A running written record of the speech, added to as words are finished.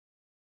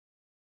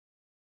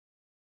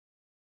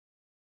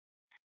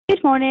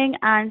Good morning,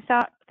 and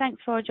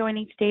thanks for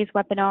joining today's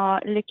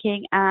webinar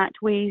looking at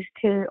ways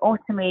to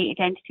automate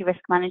identity risk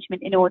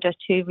management in order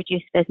to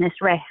reduce business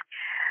risk.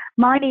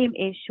 My name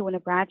is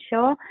Shona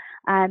Bradshaw.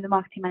 I'm the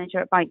Marketing Manager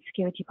at Bytes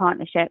Security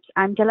Partnerships.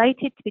 I'm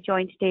delighted to be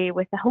joined today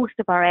with a host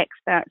of our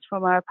experts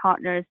from our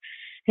partners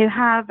who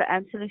have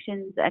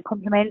solutions,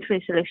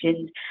 complementary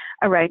solutions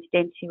around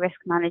identity risk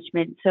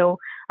management. So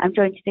I'm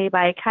joined today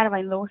by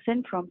Caroline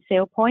Lawson from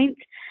Sailpoint,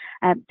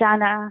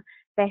 Dana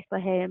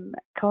Bethlehem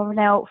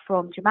Cornell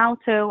from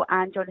Gemalto,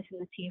 and Jonathan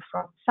Latif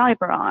from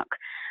CyberArk.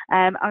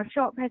 Our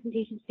short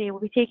presentation today will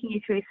be taking you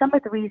through some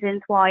of the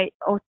reasons why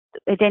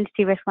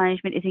identity risk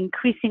management is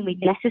increasingly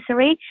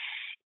necessary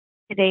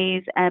in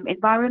today's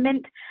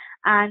environment,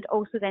 and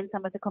also then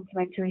some of the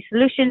complementary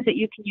solutions that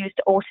you can use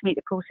to automate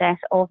the process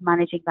of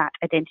managing that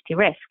identity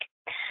risk.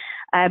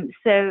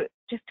 So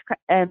just for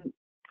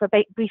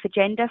a brief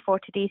agenda for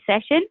today's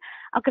session,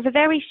 I'll give a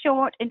very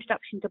short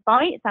introduction to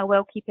Bytes. I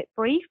will keep it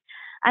brief,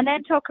 and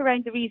then talk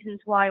around the reasons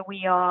why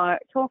we are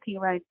talking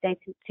around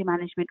identity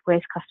management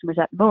with customers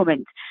at the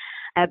moment,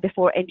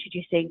 before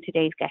introducing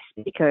today's guest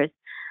speakers.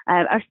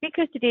 Our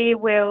speakers today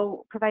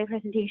will provide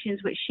presentations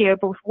which share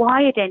both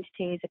why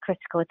identity is a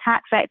critical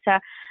attack vector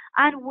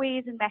and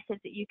ways and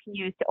methods that you can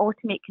use to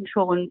automate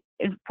control and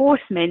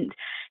enforcement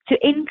to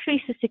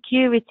increase the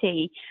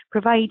security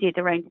provided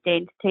around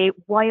identity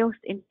whilst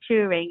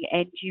ensuring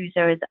end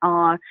users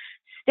are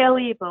still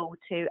able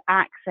to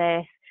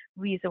access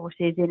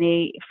resources in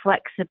a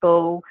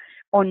flexible,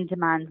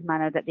 on-demand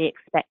manner that they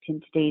expect in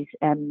today's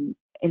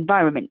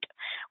environment.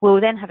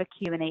 We'll then have a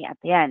Q&A at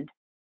the end.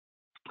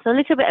 So a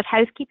little bit of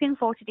housekeeping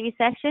for today's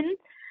session.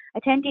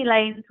 Attendee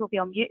lines will be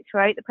on mute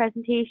throughout the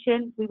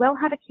presentation. We will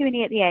have a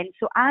Q&A at the end.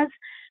 So as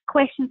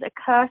questions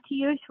occur to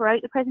you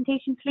throughout the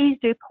presentation, please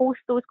do post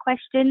those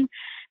questions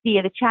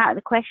via the chat or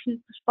the questions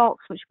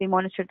box, which will be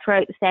monitored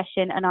throughout the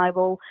session, and I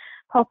will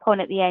pop on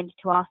at the end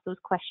to ask those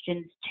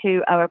questions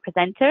to our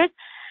presenters.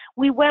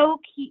 We will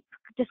keep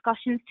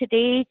discussions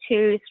today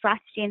to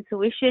strategy and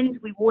solutions.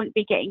 We won't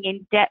be getting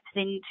in depth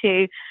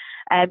into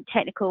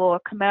technical or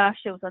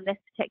commercials on this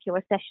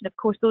particular session. Of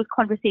course, those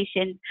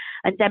conversations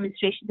and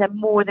demonstrations are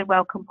more than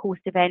welcome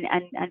post-event,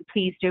 and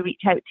please do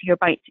reach out to your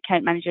Bytes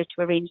account manager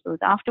to arrange those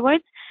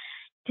afterwards.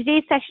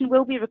 Today's session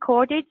will be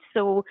recorded,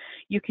 so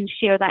you can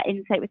share that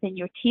insight within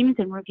your teams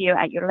and review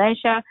at your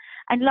leisure.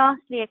 And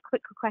lastly, a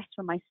quick request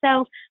from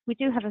myself. We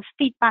do have a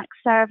feedback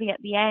survey at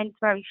the end,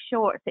 very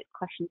short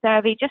 6-question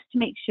survey, just to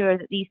make sure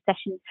that these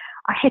sessions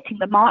are hitting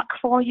the mark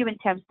for you in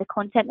terms of the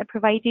content they're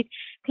provided.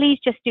 Please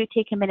just do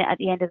take a minute at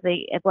the end of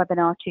the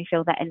webinar to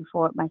fill that in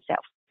for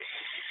myself.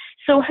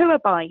 So who are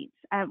Bytes?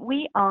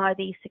 We are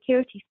the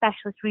security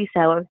specialist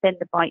reseller within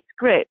the Bytes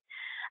group.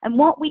 And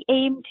what we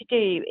aim to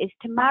do is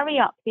to marry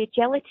up the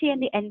agility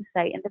and the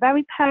insight and the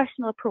very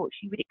personal approach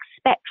you would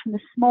expect from the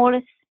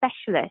smallest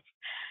specialist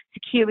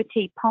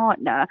security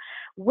partner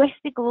with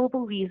the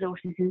global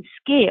resources and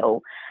scale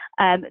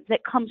that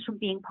comes from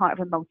being part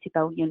of a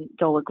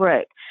multi-billion-dollar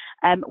group.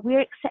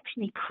 We're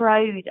exceptionally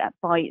proud at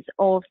Bytes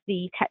of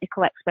the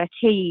technical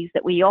expertise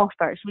that we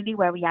offer. It's really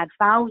where we add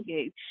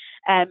value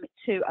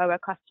to our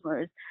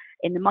customers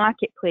in the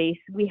marketplace.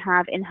 We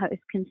have in-house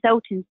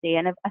consultancy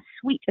and a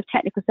suite of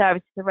technical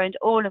services around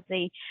all of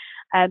the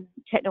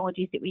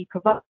technologies that we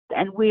provide,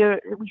 and we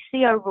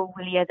see our role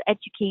really as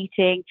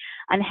educating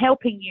and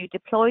helping you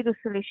deploy those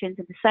solutions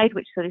and decide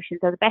which solutions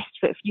are the best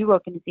fit for your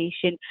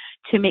organization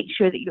to make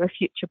sure that you're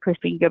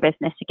future-proofing your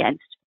business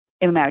against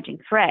emerging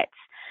threats.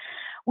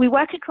 We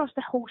work across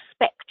the whole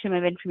spectrum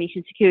of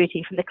information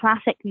security, from the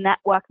classic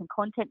network and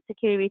content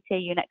security,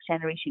 your next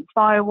generation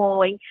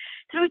firewalling,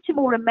 through to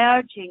more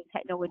emerging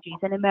technologies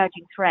and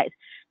emerging threats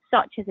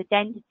such as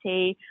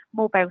identity,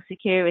 mobile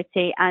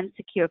security, and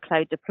secure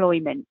cloud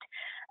deployment.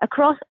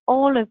 Across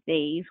all of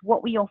these,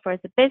 what we offer as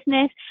a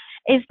business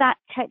is that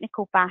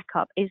technical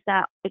backup, is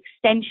that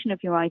extension of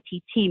your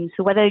IT team.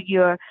 So whether you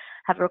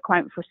have a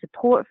requirement for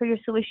support for your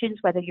solutions,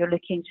 whether you're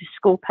looking to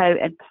scope out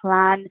and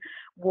plan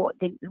what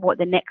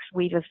the next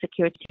wave of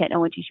security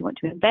technologies you want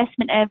to invest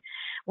in,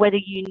 whether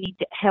you need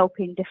help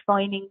in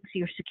defining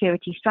your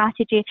security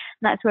strategy,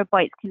 that's where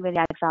Bytes can really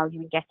add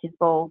value and get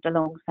involved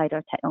alongside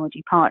our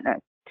technology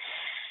partners.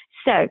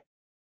 So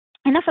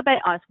enough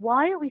about us.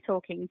 Why are we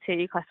talking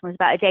to customers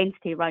about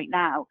identity right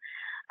now?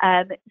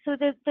 So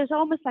there's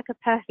almost like a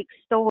perfect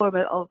storm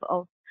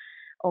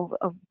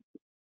of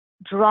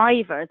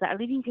drivers that are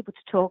leading people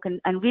to talk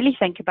and really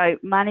think about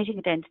managing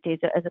identity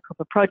as a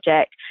proper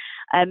project.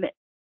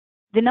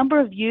 The number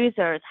of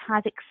users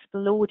has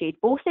exploded,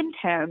 both in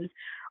terms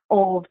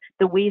of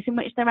the ways in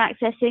which they're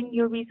accessing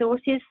your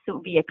resources, so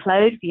via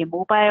cloud, via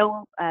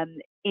mobile,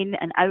 in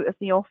and out of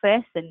the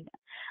office,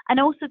 and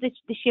also the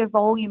sheer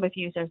volume of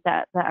users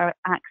that are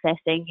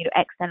accessing,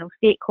 external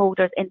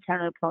stakeholders,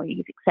 internal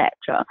employees,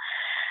 etc.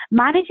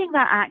 Managing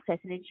that access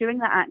and ensuring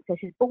that access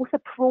is both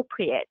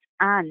appropriate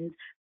and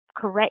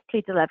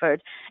correctly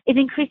delivered is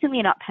increasingly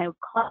an uphill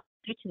climb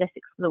due to this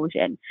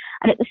explosion.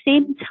 And at the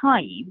same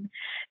time,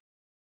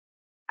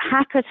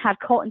 hackers have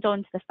cottoned on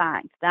to the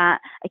fact that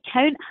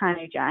account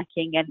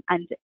hijacking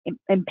and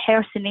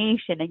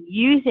impersonation and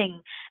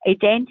using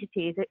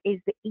identities is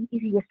the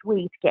easiest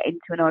way to get into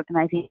an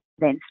organization,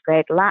 then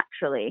spread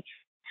laterally.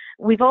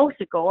 We've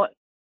also got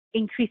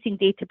increasing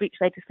data breach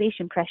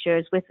legislation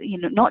pressures with,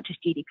 not just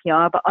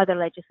GDPR, but other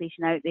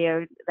legislation out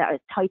there that are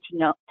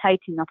tightening up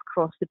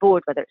across the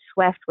board, whether it's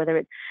SWIFT, whether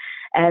it's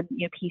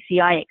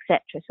PCI, etc.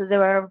 So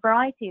there are a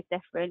variety of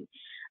different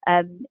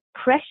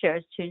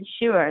pressures to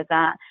ensure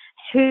that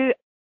who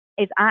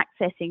is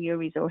accessing your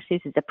resources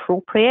is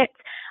appropriate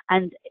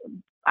and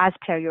as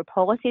per your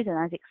policies and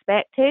as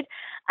expected,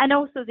 and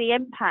also the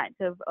impact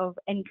of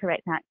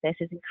incorrect access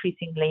is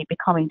increasingly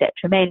becoming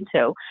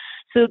detrimental.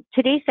 So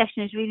today's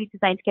session is really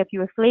designed to give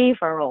you a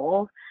flavour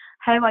of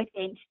how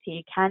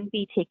identity can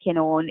be taken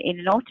on in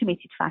an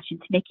automated fashion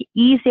to make it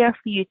easier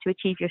for you to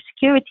achieve your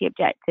security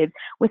objectives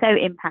without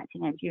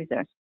impacting end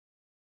users.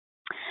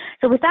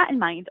 So with that in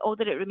mind, all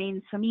that it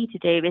remains for me to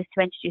do is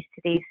to introduce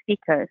today's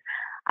speakers.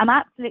 I'm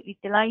absolutely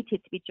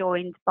delighted to be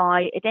joined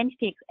by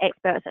identity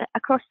experts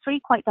across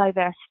three quite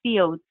diverse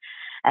fields.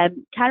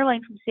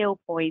 Caroline from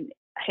Sailpoint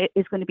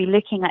is going to be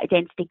looking at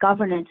identity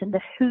governance and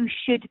the who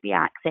should be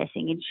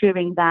accessing,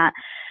 ensuring that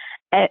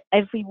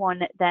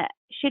everyone that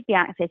should be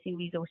accessing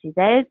resources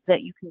is,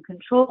 that you can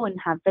control and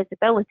have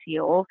visibility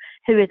of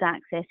who is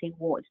accessing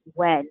what and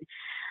when.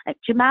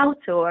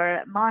 Gemalto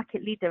are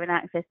market leader in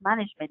access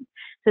management,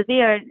 so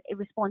they are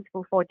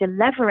responsible for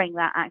delivering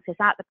that access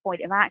at the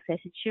point of access,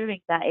 ensuring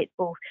that it's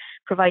both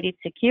provided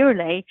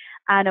securely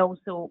and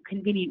also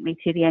conveniently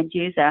to the end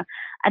user.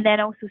 And then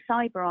also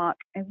CyberArk,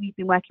 and we've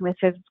been working with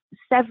for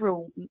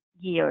several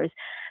years,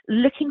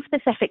 looking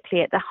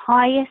specifically at the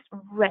highest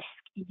risk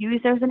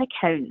users and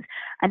accounts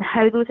and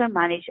how those are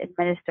managed and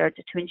administered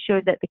to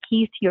ensure that the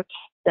keys to your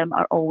kingdom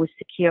are always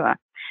secure.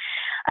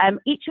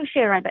 Each will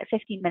share around about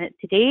 15 minutes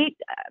today,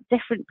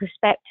 different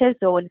perspectives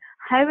on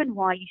how and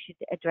why you should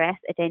address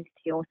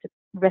identity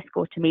risk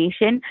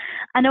automation,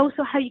 and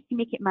also how you can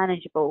make it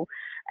manageable.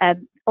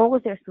 All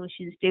of their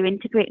solutions do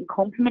integrate and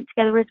complement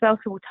together as well,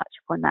 so we'll touch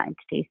upon that in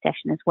today's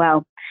session as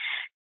well.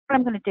 What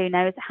I'm going to do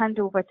now is hand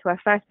over to our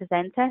first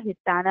presenter, who's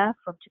Dana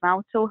from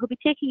Gemalto, who'll be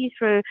taking you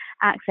through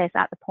access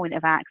at the point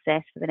of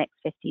access for the next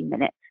 15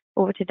 minutes.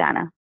 Over to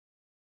Dana.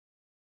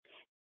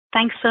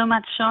 Thanks so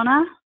much,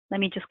 Shauna. Let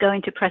me just go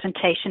into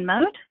presentation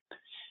mode.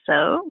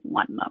 So,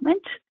 one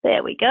moment.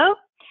 There we go.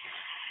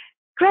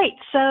 Great.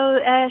 So,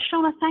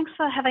 Shauna, thanks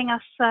for having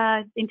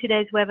us in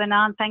today's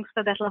webinar, and thanks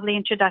for that lovely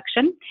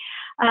introduction.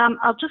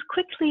 I'll just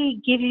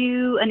quickly give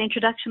you an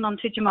introduction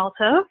onto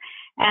Gemalto,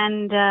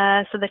 and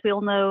so that we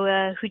all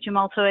know who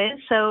Gemalto is.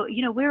 So,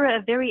 we're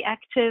a very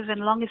active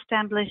and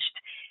long-established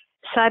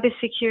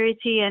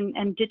cybersecurity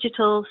and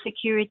digital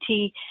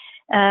security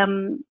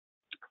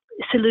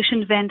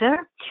solution vendor.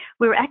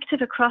 We're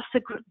active across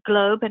the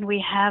globe, and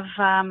we have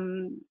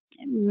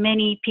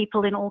many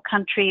people in all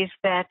countries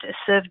that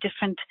serve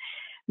different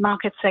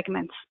market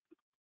segments.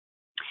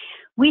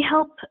 We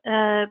help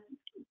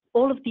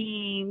all of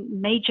the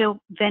major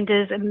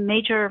vendors and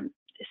major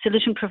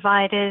solution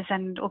providers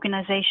and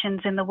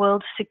organizations in the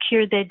world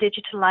secure their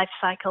digital life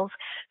cycles.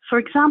 For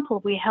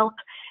example, we help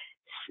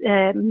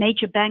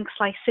major banks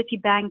like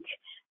Citibank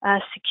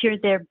secure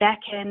their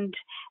backend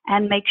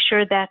and make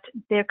sure that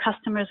their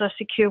customers are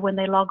secure when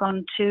they log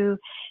on to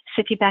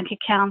Citibank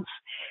accounts.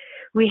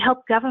 We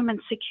help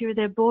governments secure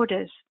their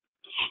borders.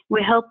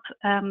 We help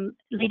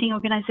leading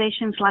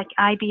organizations like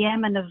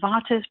IBM and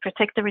Novartis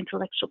protect their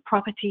intellectual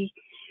property.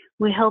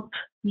 We help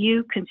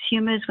you,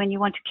 consumers, when you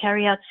want to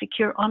carry out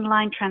secure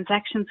online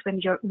transactions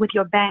with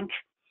your bank.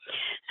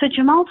 So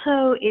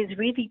Gemalto is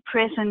really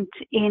present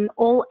in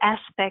all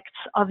aspects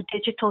of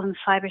digital and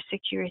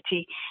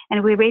cybersecurity,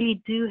 and we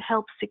really do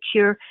help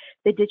secure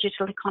the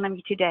digital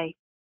economy today.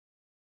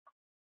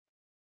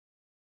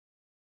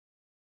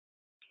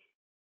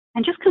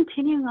 And just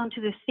continuing on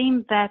to the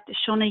theme that,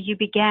 Shauna, you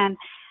began,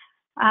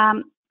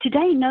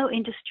 today no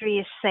industry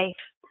is safe.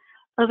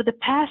 Over the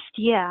past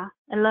year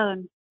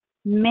alone,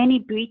 many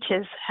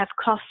breaches have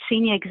cost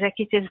senior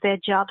executives their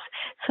jobs.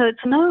 So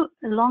it's no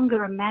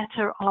longer a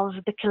matter of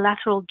the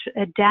collateral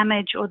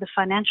damage or the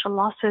financial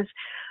losses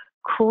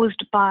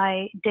caused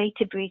by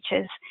data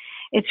breaches.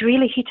 It's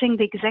really hitting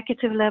the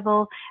executive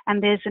level,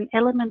 and there's an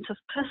element of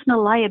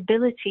personal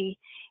liability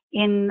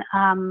in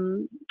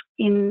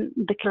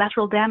the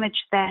collateral damage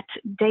that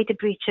data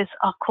breaches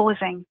are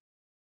causing.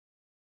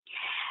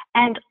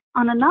 And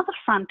on another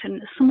front,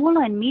 in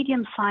smaller and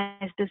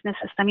medium-sized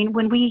businesses, I mean,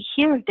 when we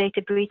hear of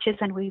data breaches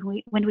and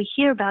when we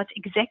hear about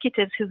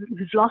executives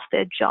who've lost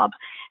their job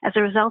as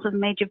a result of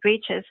major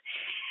breaches,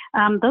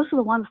 those are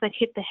the ones that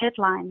hit the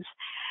headlines.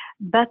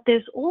 But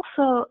there's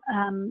also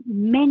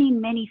many,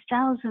 many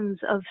thousands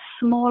of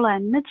smaller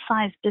and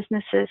mid-sized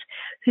businesses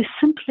who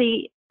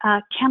simply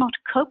cannot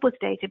cope with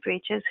data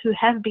breaches, who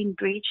have been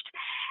breached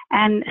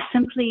and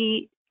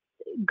simply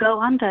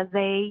go under.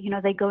 They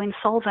go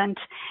insolvent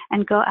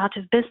and go out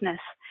of business.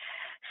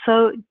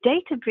 So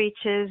data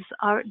breaches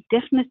are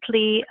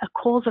definitely a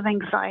cause of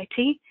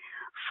anxiety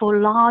for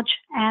large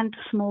and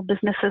small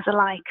businesses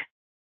alike.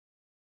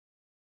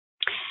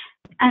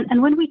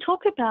 And when we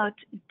talk about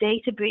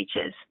data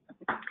breaches,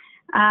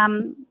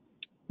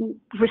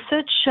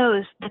 research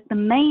shows that the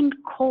main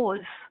cause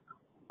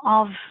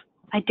of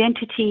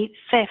identity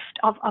theft,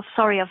 of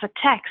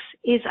attacks,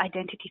 is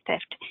identity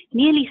theft.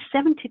 Nearly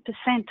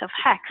 70% of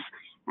hacks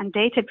and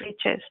data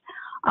breaches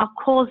are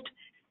caused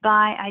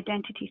by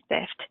identity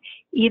theft,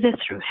 either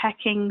through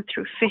hacking,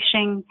 through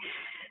phishing,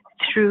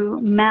 through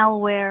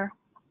malware,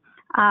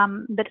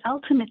 but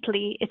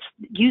ultimately it's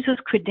users'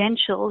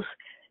 credentials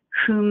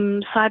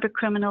whom cyber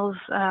criminals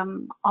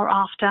are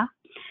after,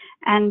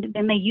 and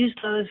then they use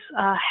those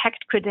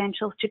hacked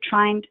credentials to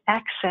try and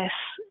access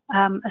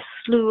a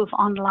slew of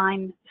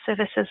online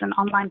services and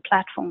online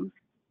platforms.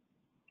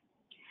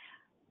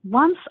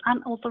 Once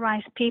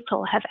unauthorized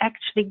people have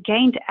actually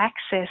gained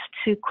access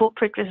to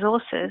corporate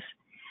resources,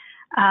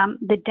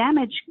 the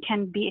damage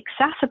can be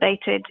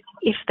exacerbated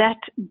if that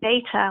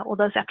data or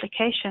those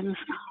applications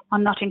are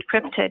not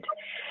encrypted.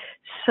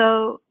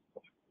 So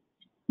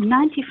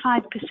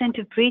 95%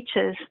 of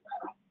breaches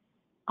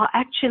are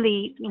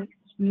actually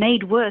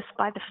made worse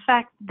by the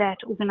fact that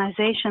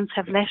organizations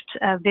have left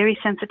very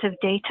sensitive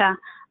data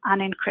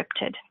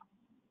unencrypted.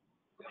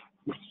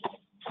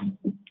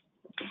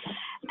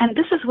 And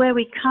this is where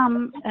we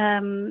come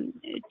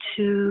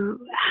to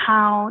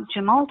how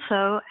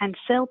Gemalto and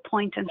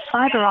Sailpoint and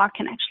CyberArk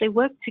can actually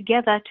work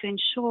together to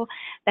ensure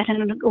that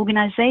an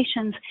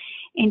organization's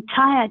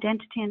entire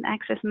identity and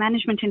access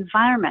management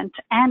environment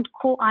and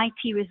core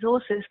IT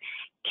resources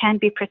can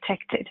be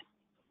protected.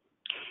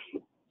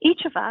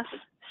 Each of us,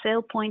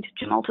 Sailpoint,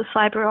 Gemalto,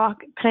 CyberArk,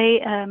 play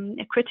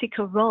a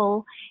critical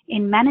role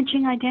in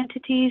managing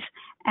identities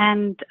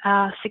and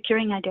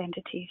securing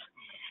identities.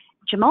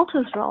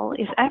 Gemalto's role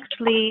is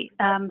actually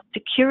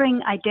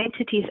securing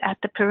identities at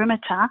the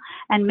perimeter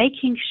and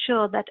making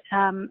sure that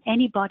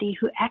anybody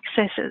who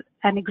accesses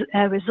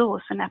a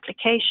resource, an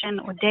application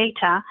or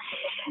data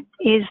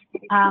is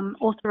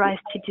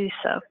authorized to do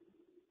so.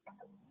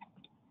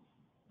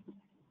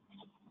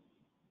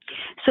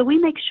 So we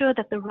make sure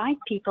that the right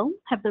people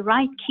have the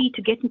right key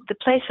to get into the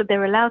place that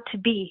they're allowed to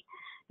be,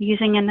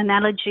 using an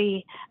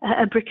analogy,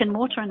 a brick and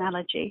mortar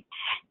analogy,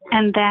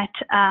 and that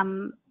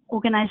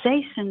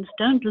organizations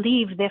don't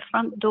leave their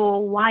front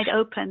door wide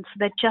open so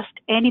that just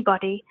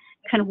anybody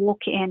can walk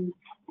in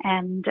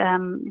and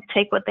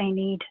take what they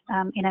need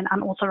in an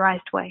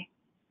unauthorized way.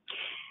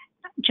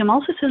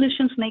 Gemalto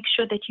solutions make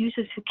sure that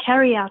users who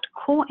carry out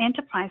core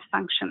enterprise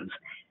functions,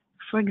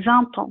 for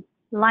example,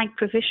 like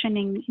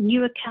provisioning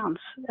new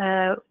accounts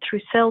through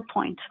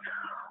Sailpoint,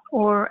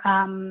 or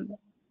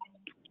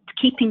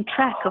keeping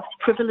track of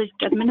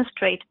privileged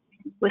administrators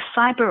with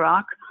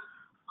CyberArk,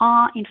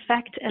 are in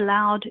fact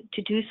allowed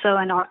to do so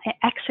and are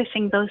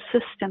accessing those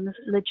systems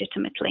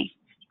legitimately.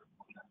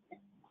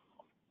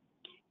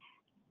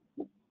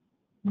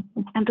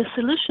 And the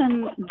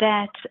solution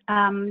that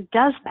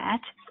does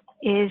that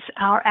is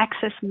our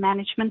access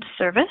management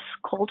service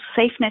called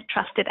SafeNet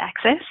Trusted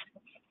Access.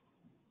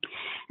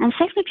 And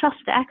SafeNet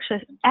Trusted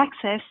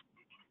Access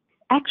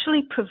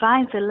actually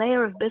provides a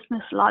layer of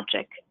business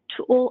logic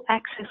to all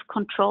access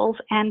controls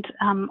and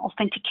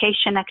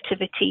authentication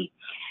activity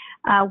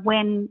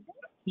when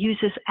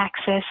users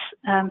access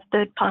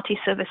third-party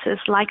services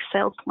like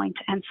Sailpoint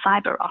and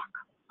CyberArk.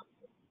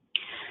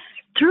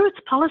 Through its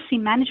policy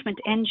management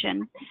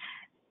engine,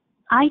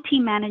 IT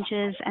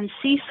managers and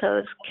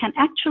CISOs can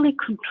actually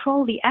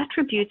control the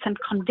attributes and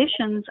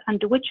conditions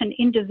under which an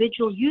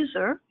individual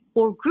user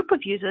or group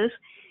of users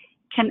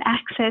can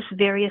access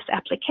various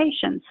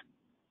applications.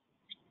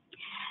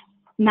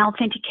 Now,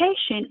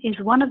 authentication is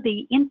one of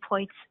the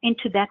inputs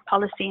into that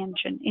policy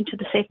engine, into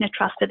the SafeNet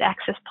Trusted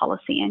Access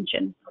policy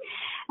engine.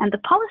 And the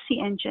policy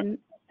engine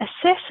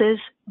assesses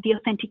the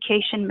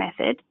authentication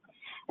method,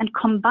 and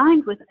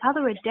combined with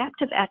other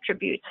adaptive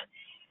attributes,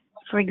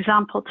 for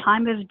example,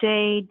 time of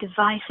day,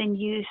 device in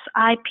use,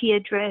 IP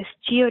address,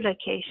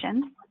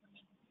 geolocation,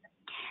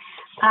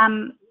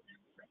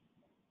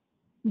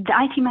 the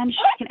IT manager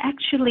can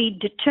actually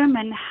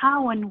determine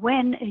how and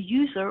when a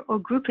user or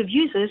group of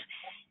users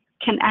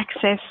can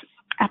access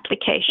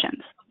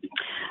applications.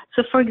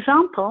 So, for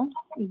example,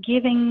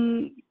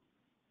 in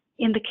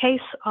the case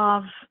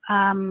of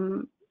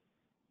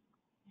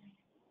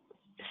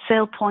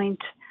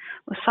Sailpoint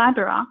or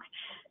CyberArk,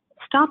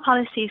 star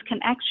policies can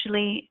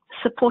actually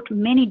support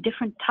many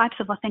different types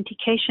of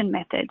authentication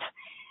methods,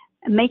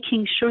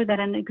 making sure that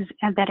an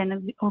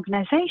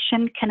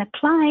organization can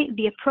apply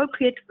the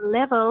appropriate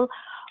level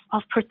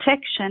of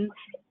protection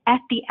at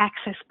the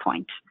access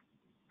point.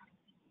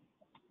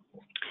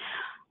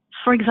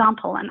 For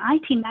example, an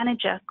IT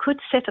manager could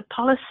set a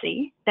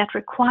policy that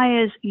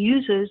requires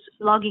users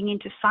logging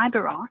into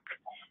CyberArk,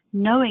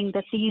 knowing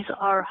that these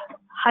are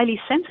highly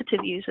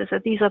sensitive users,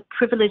 that these are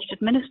privileged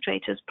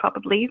administrators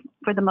probably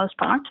for the most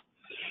part.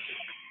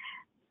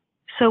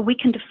 So we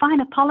can define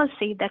a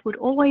policy that would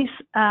always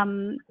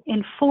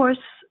enforce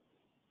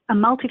a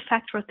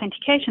multi-factor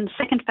authentication,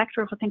 second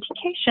factor of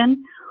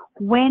authentication,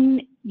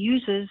 when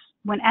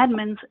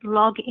admins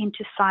log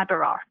into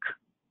CyberArk.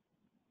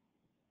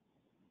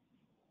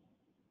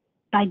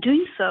 by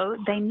doing so,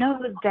 they know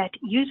that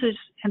users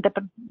and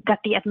that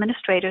the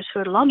administrators who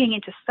are logging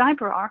into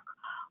CyberArk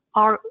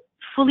are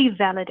fully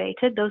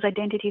validated, those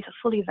identities are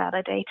fully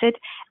validated,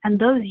 and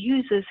those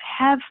users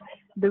have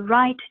the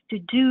right to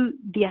do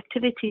the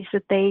activities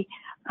that they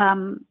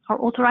are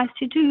authorized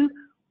to do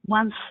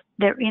once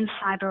they're in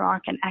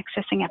CyberArk and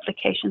accessing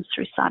applications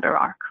through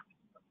CyberArk.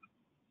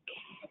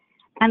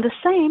 And the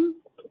same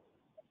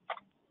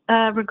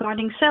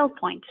regarding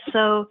Sailpoint.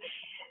 So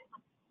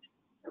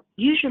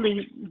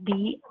usually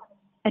the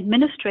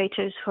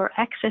administrators who are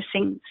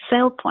accessing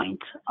Sailpoint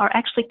are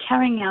actually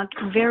carrying out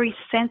very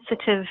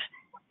sensitive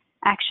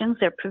actions.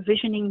 They're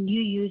provisioning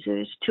new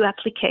users to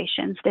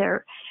applications.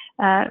 They're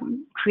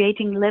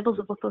creating levels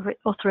of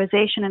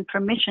authorization and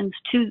permissions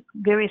to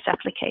various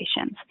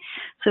applications.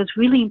 So it's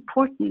really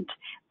important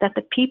that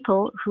the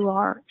people who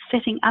are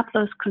setting up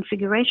those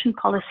configuration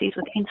policies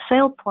within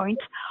Sailpoint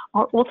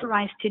are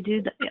authorized to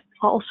do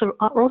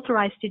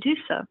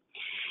so.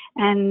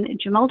 And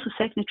Gemalto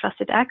Safe and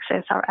Trusted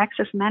Access, our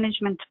access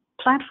management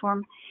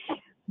platform,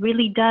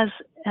 really does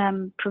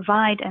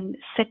provide and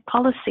set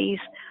policies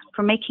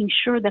for making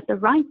sure that the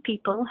right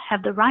people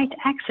have the right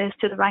access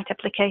to the right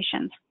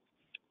applications.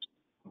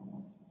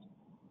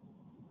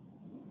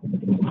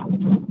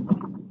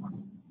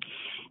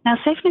 Now,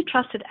 Safe and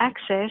Trusted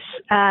Access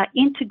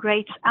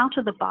integrates out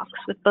of the box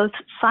with both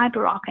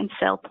CyberArk and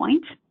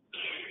Sailpoint.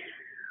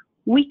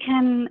 We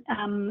can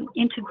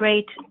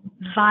integrate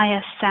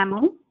via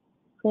SAML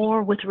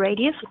or with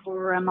Radius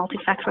for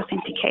multi-factor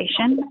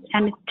authentication,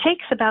 and it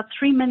takes about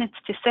 3 minutes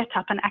to set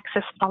up an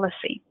access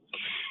policy.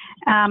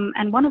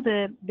 And one of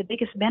the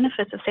biggest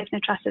benefits of Safe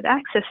and Trusted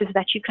Access is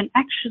that you can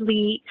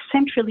actually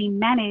centrally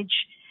manage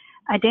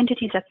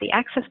identities at the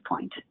access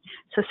point.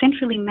 So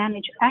centrally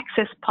manage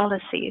access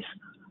policies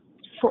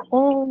for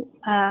all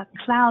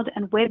cloud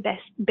and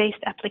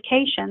web-based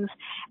applications,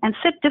 and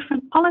set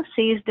different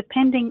policies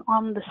depending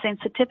on the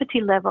sensitivity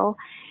level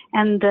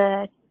and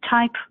the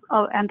type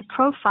of, and the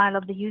profile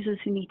of the users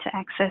who need to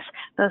access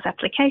those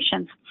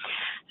applications.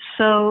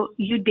 So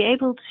you'd be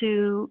able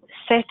to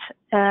set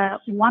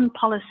one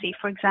policy,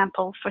 for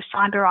example, for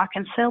CyberArk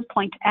and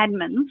Sailpoint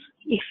admins,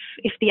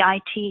 if the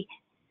IT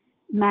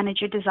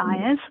manager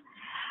desires,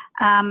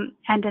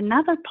 and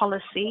another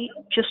policy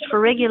just for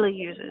regular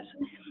users.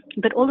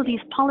 But all of these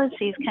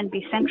policies can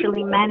be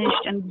centrally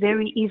managed and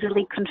very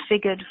easily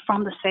configured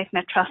from the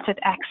SafeNet Trusted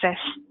Access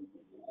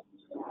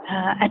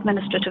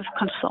administrative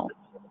console.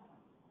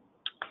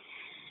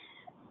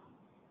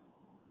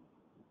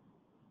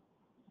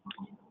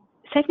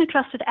 SafeNet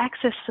Trusted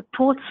Access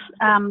supports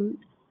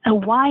a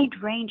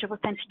wide range of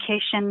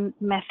authentication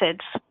methods,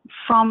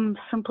 from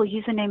simple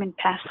username and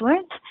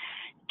passwords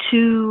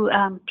to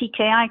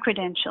PKI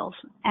credentials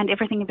and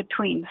everything in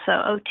between. So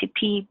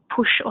OTP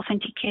push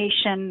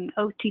authentication,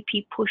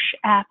 OTP push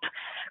app,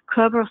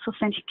 Kerberos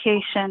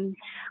authentication,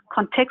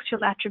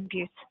 contextual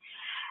attributes.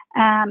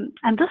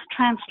 And this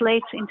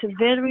translates into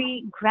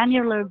very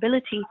granular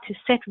ability to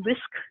set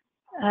risk,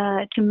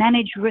 to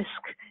manage risk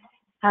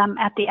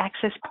at the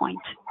access point.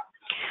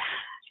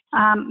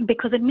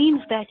 Because it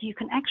means that you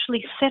can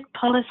actually set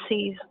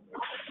policies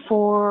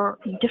for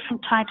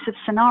different types of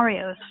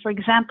scenarios. For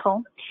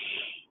example,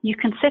 you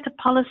can set a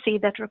policy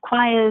that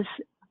requires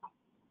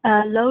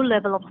a low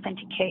level of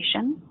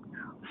authentication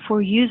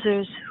for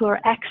users who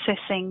are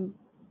accessing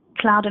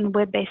cloud and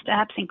web-based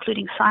apps,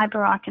 including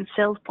CyberArk and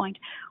Sailpoint,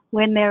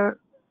 when they're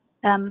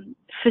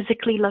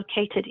physically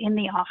located in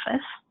the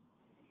office,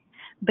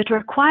 but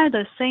require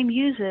those same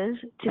users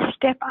to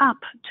step up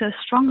to a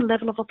strong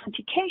level of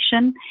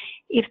authentication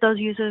if those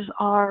users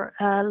are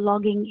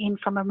logging in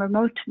from a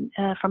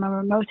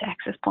remote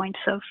access point,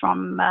 so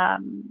from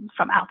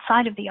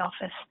outside of the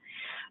office,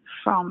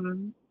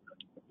 from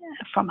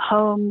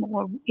home,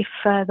 or if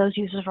those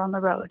users are on the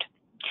road.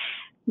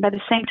 By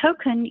the same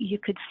token, you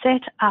could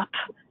set up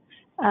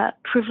a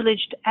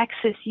privileged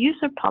access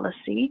user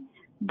policy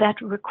that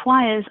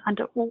requires,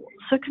 under all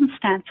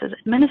circumstances,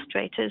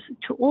 administrators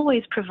to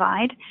always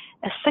provide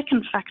a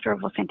second factor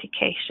of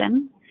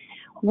authentication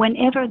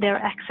whenever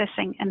they're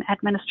accessing an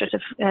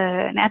administrative,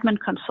 an admin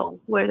console,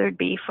 whether it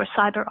be for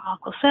CyberArk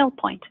or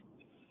Sailpoint.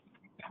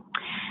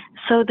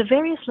 So the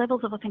various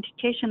levels of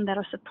authentication that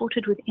are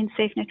supported within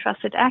SafeNet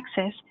Trusted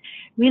Access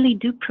really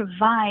do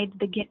provide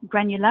the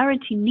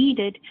granularity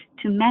needed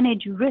to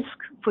manage risk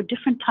for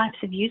different types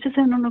of users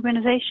in an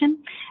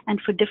organization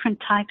and for different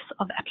types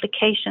of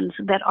applications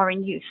that are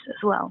in use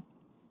as well.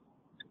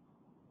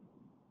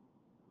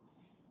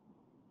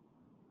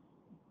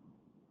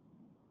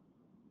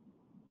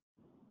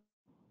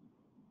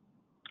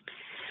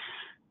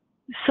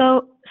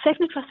 So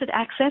SafeNet Trusted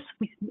Access,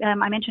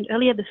 I mentioned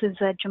earlier, this is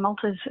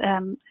Gemalto's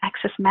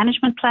access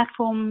management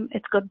platform.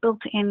 It's got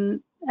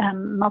built-in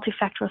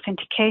multi-factor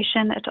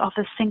authentication. It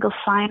offers single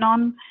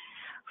sign-on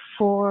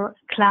for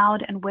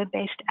cloud and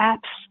web-based apps,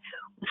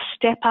 with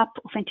step-up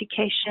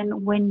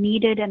authentication when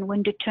needed and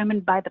when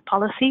determined by the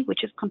policy,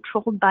 which is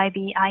controlled by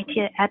the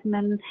IT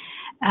admin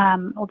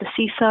or the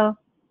CISO.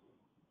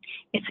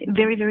 It's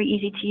very, very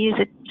easy to use.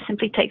 It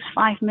simply takes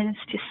 5 minutes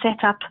to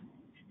set up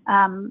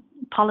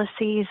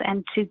policies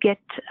and to get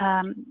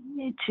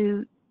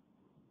to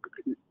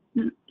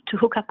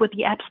hook up with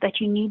the apps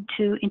that you need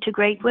to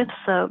integrate with.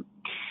 So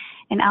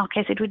in our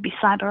case, it would be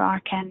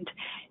CyberArk and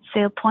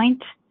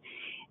Sailpoint.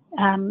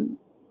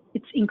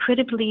 It's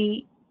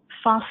incredibly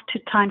fast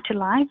time to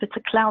live. It's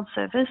a cloud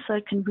service, so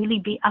it can really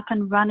be up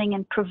and running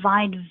and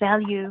provide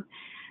value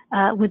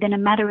within a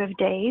matter of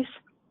days.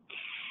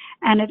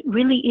 And it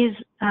really is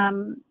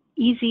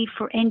easy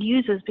for end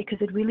users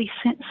because it really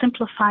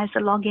simplifies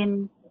the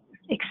login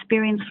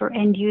experience for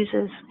end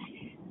users,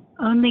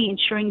 only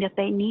ensuring that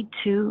they need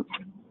to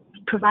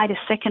provide a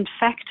second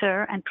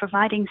factor and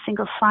providing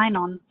single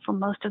sign-on for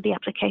most of the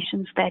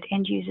applications that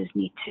end users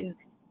need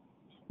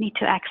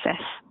to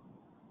access.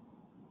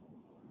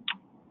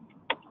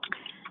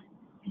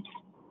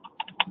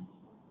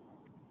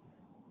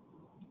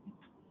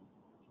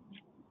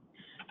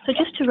 So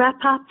just to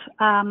wrap up,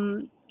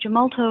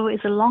 Gemalto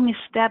is a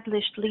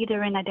long-established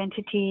leader in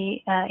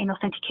identity, in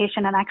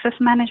authentication and access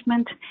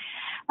management.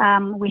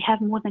 We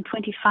have more than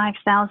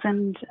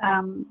 25,000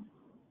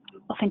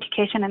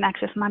 authentication and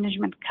access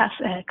management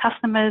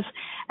customers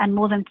and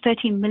more than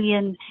 30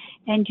 million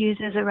end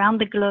users around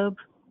the globe.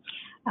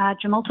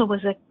 Gemalto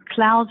was a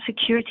cloud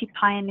security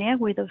pioneer.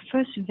 We're the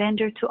first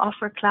vendor to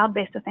offer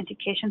cloud-based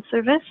authentication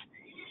service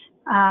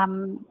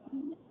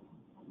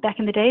back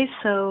in the days.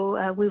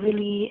 So we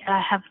really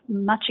have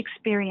much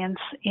experience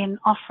in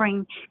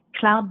offering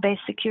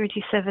cloud-based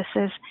security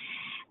services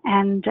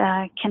and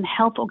can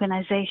help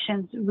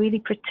organizations really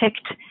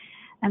protect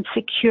and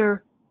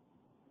secure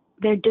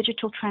their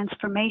digital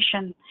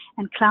transformation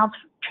and cloud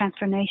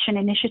transformation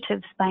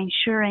initiatives by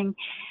ensuring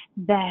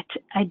that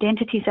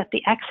identities at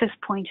the access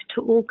point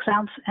to all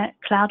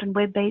cloud and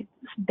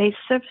web-based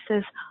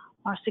services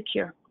are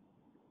secure.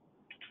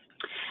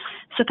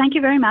 So thank you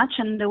very much.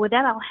 And with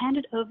that, I'll hand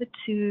it over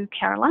to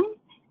Caroline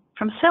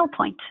from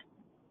Sailpoint.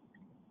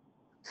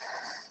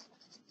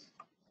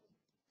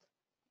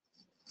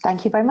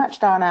 Thank you very much,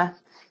 Dana.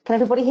 Can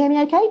everybody hear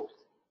me okay?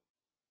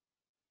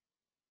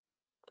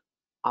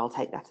 I'll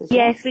take that as well.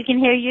 Yes, we can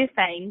hear you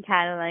fine,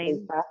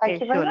 Caroline.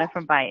 Thank you very much.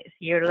 From Bytes.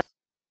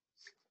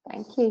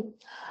 Thank you.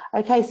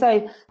 Okay,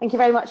 so thank you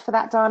very much for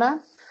that,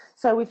 Dana.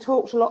 So we've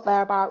talked a lot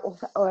there about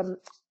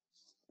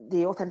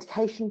the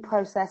authentication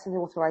process, and the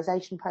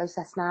authorization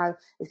process now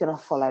is going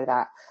to follow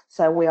that.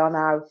 So we are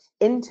now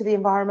into the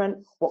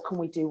environment. What can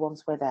we do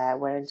once we're there?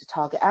 We're into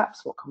target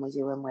apps. What can we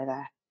do when we're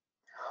there?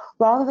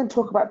 Rather than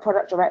talk about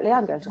product directly,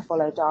 I'm going to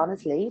follow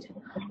Dana's lead,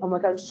 and we're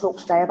going to talk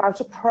today about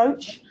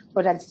approach to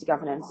identity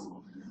governance.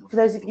 For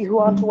those of you who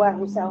aren't aware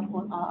who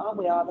Sailpoint are,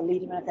 we are the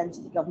leading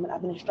identity government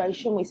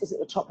administration. We sit at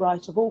the top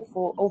right of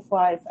all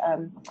five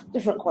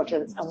different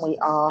quadrants, and we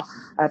are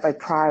very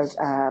proud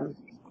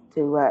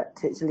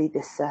to lead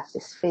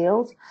this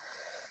field.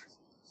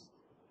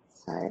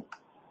 So,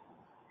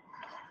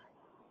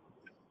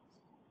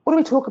 what do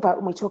we talk about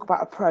when we talk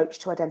about approach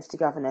to identity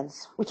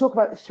governance? We talk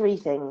about three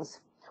things.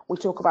 We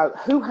talk about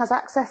who has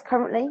access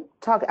currently,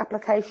 target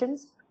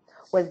applications,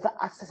 whether the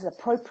access is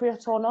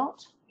appropriate or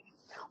not,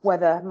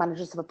 whether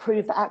managers have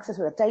approved that access,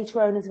 whether data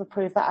owners have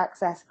approved that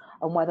access,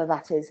 and whether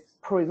that is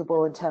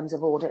provable in terms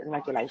of audit and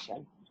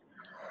regulation.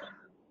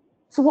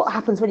 So what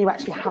happens when you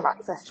actually have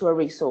access to a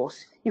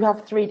resource? You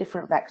have three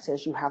different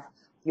vectors. You have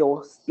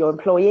your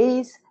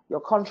employees,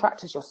 your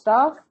contractors, your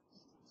staff,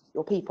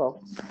 your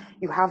people.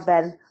 You have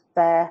then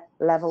their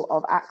level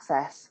of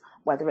access,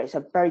 whether it's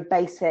a very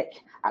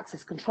basic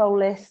access control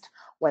list,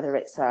 whether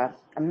it's a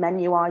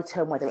menu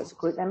item, whether it's a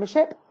group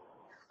membership.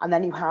 And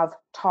then you have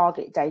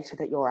target data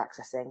that you're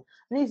accessing.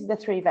 And these are the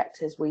three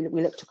vectors we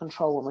look to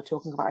control when we're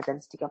talking about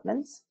identity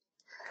governance.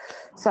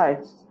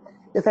 So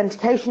the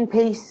authentication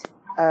piece,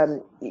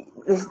 the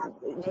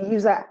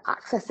user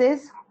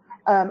accesses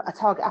a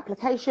target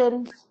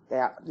application.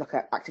 They look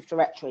at Active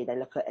Directory, they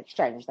look at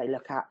Exchange, they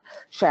look at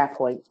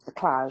SharePoint, the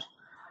cloud.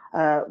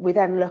 We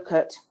then look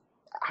at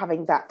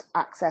having that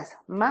access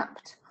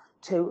mapped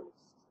to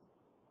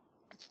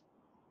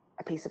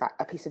a piece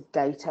of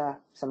data,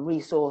 some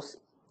resource,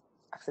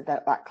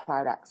 that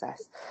cloud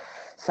access.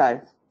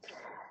 So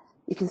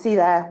you can see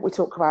there we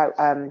talk about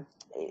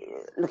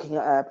looking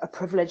at a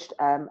privileged,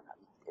 a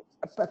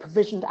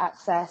provisioned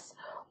access.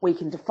 We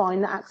can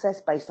define the access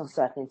based on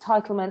certain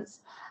entitlements,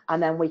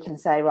 and then we can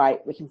say,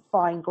 right, we can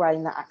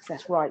fine-grain that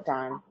access right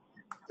down.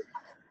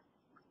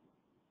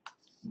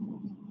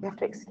 You have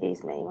to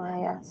excuse me,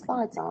 my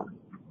slides aren't.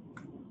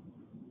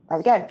 There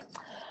we go.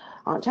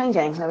 Aren't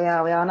changing.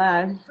 There we are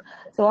now.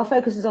 So our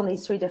focus is on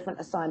these three different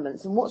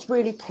assignments, and what's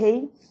really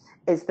key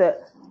is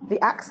that the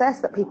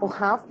access that people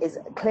have is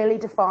clearly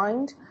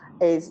defined,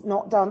 is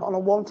not done on a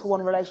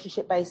one-to-one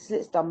relationship basis.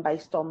 It's done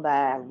based on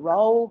their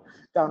role,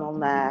 done on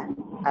their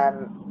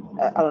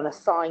on an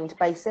assigned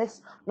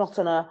basis, not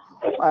on a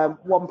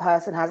one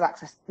person has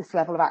access to this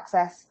level of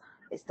access.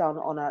 It's done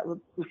on a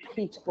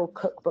repeatable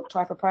cookbook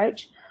type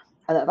approach,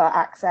 and that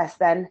access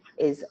then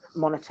is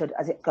monitored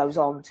as it goes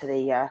on to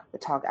the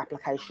target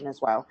application as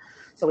well.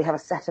 So we have a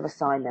set of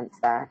assignments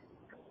there.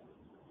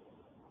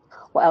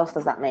 What else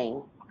does that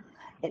mean?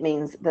 It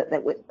means that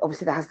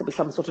obviously there has to be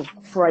some sort of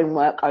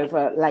framework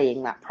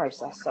overlaying that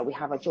process. So we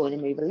have a joiner,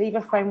 mover,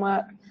 leaver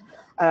framework,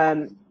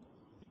 delegating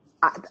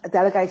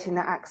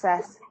that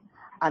access,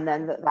 and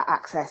then that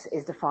access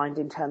is defined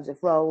in terms of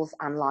roles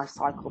and life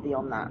cycle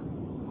beyond that.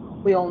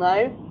 We all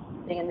know,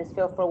 being in this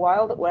field for a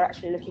while, that we're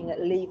actually looking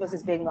at levers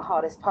as being the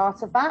hardest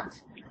part of that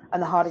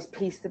and the hardest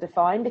piece to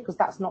define, because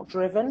that's not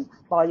driven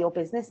by your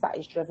business. That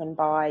is driven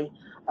by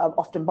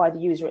often by the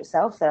user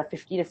itself. There are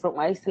 50 different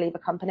ways to leave a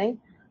company.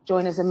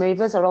 Joiners and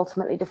movers are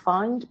ultimately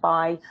defined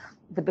by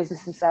the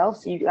business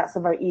themselves. So that's a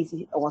very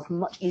easy, or a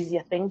much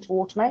easier thing to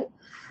automate.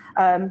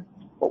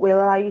 What we'll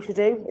allow you to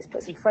do is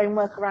put some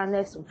framework around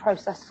this, some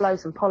process flow,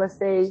 some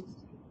policy.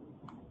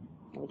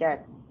 There we go.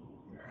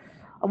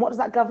 And what does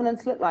that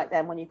governance look like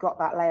then when you've got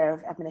that layer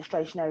of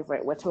administration over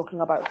it? We're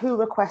talking about who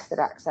requested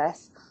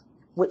access,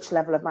 which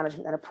level of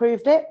management then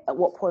approved it, at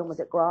what point was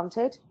it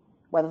granted,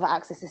 whether that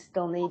access is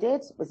still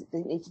needed, does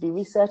it need to be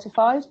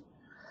recertified.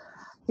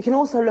 We can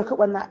also look at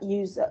when that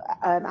user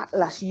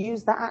last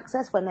used that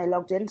access, when they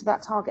logged into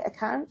that target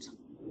account.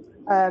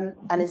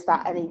 And is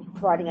that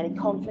providing any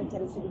conflict,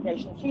 any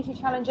segregation of duty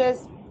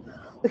challenges?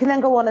 We can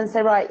then go on and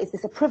say, right, is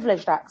this a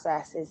privileged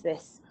access? Is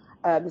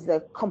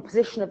the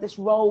composition of this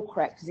role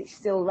correct? Is it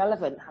still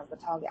relevant? Has the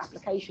target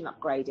application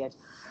upgraded?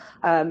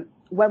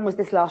 When was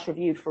this last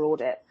reviewed for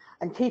audit?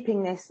 And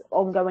keeping this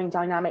ongoing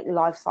dynamic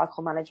life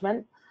cycle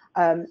management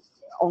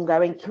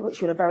ongoing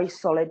puts you in a very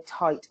solid,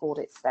 tight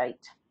audit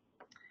state.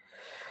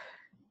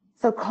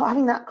 So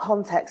having that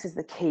context is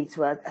the key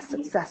to a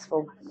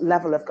successful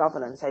level of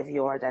governance over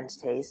your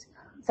identities.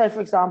 So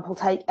for example,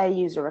 take a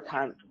user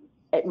account.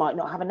 It might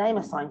not have a name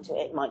assigned to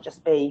it. It might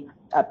just be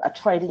a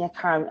trading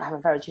account, have a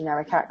very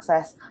generic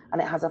access,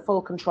 and it has a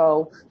full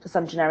control to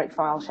some generic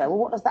file share. Well,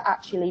 what does that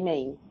actually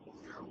mean?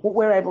 What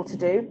we're able to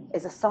do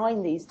is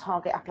assign these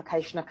target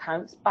application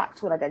accounts back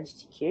to an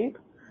identity cube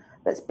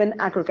that's been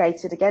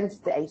aggregated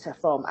against data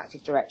from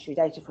Active Directory,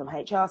 data from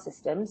HR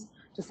systems,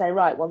 to say,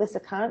 right, well, this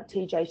account,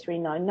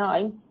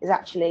 TJ399, is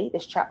actually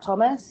this chap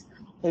Thomas,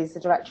 he's the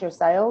Director of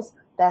Sales,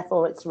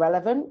 therefore it's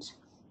relevant,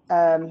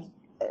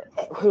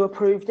 who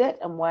approved it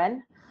and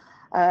when,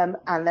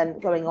 and then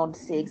going on to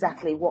see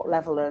exactly what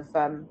level of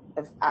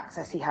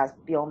access he has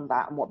beyond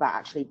that and what that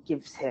actually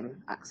gives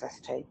him access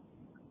to.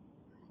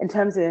 In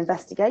terms of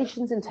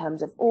investigations, in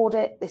terms of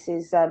audit, this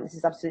is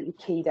absolutely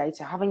key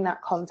data. Having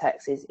that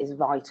context is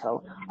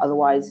vital.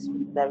 Otherwise,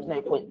 there is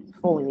no point in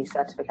performing these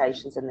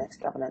certifications in this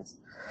governance.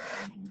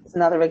 It's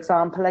another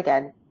example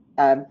again,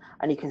 and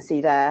you can see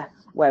there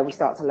where we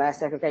start to layer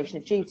segregation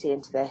of duty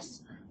into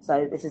this.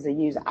 So this is a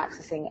user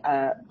accessing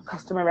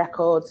customer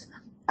records,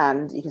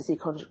 and you can see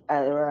there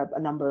are a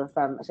number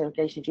of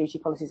segregation of duty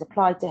policies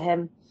applied to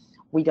him.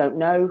 We don't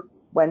know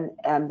when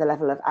the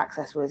level of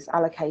access was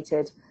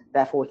allocated.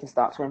 Therefore, we can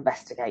start to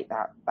investigate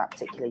that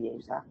particular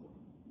user.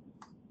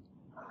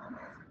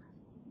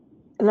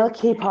 Another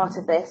key part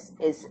of this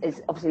is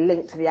obviously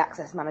linked to the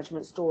access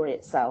management story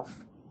itself.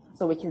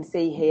 So we can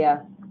see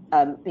here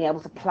being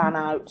able to plan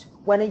out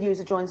when a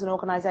user joins an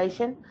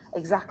organization,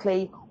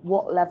 exactly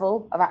what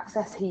level of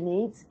access he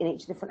needs in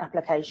each different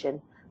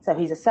application. So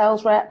he's a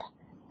sales rep,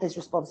 his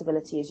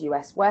responsibility is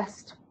US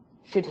West.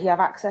 Should he have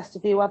access to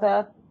view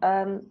other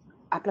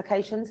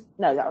applications?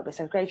 No, that would be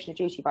segregation of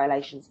duty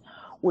violations.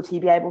 Would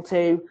he be able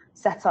to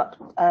set up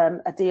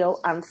a deal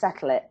and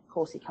settle it? Of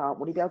course he can't.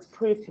 Would he be able to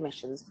prove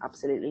commissions?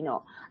 Absolutely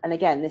not. And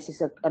again, this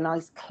is a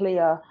nice,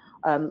 clear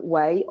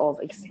way of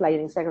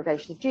explaining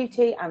segregation of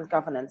duty and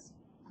governance.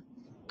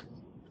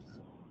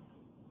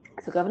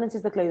 So governance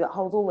is the glue that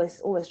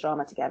holds all this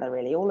drama together,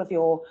 really. All of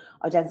your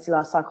identity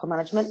lifecycle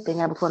management,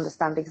 being able to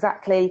understand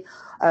exactly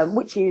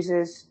which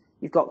users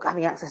you've got,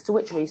 having access to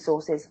which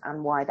resources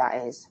and why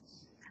that is.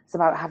 It's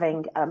about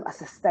having a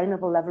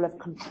sustainable level of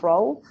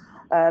control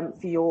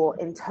for your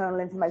internal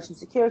information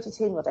security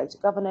team, your data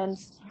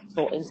governance,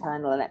 for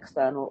internal and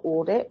external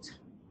audit.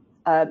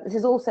 This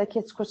is also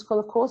critical,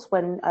 of course,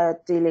 when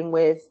dealing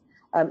with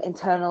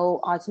internal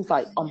items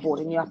like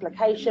onboarding new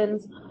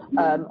applications,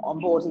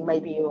 onboarding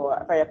maybe you're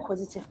a very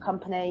acquisitive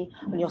company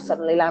and you're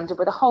suddenly landed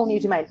with a whole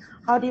new domain.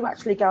 How do you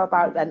actually go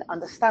about then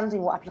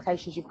understanding what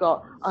applications you've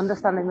got,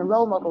 understanding the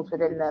role models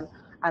within them,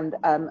 and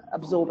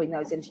absorbing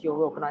those into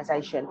your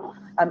organisation?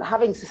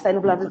 Having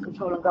sustainable level of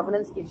control and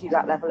governance gives you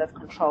that level of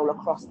control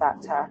across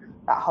that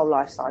whole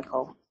life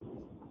cycle.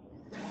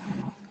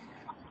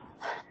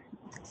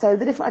 So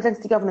the different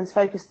identity governance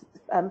focused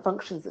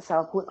functions that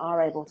Sailpoint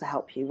are able to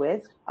help you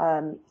with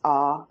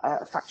are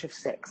a factor of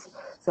 6.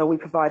 So we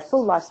provide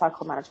full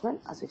lifecycle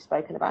management, as we've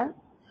spoken about.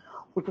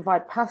 We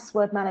provide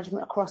password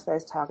management across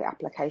those target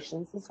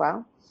applications as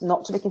well,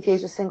 not to be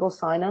confused with single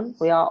sign-on.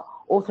 We are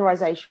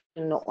authorization,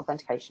 not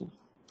authentication.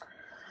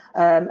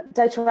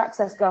 Data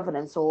access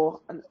governance or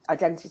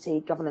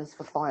identity governance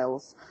for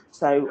files.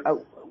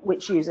 So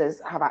which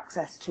users have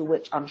access to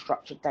which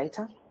unstructured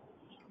data.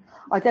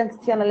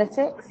 Identity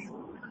analytics.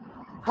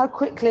 How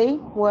quickly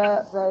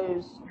were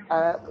those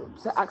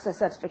access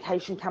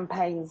certification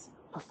campaigns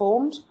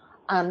performed,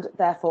 and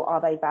therefore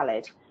are they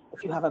valid?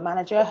 If you have a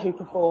manager who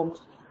performed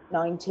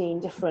 19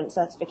 different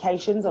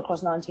certifications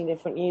across 19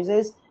 different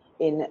users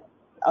in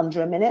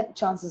under a minute,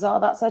 chances are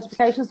that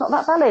certification is not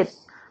that valid.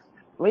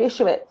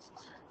 Reissue it.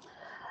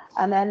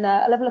 And then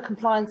a level of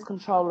compliance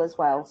control as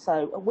well.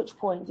 So at which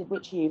point did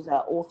which user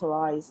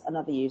authorize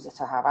another user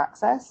to have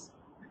access?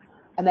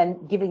 And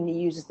then giving the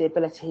users the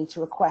ability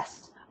to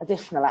request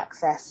additional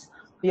access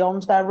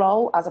beyond their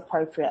role as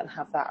appropriate and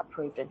have that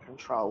approved and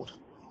controlled.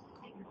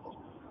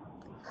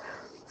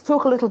 Let's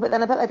talk a little bit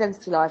then about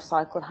identity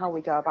lifecycle and how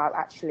we go about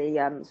actually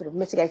sort of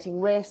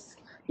mitigating risk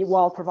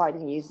while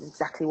providing users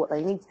exactly what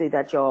they need to do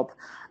their job,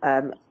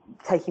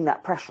 taking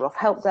that pressure off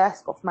help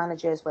desk, off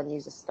managers when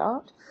users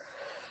start.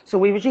 So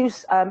we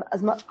reduce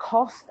as much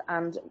cost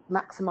and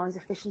maximise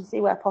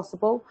efficiency where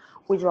possible.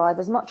 We drive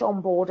as much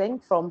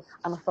onboarding from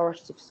an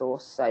authoritative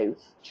source. So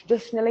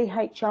traditionally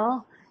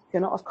HR, if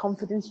you're not as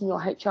confident in your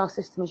HR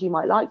system as you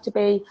might like to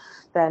be,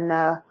 then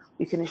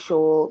you can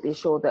be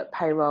assured that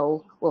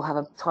payroll will have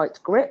a tight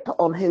grip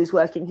on who's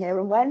working here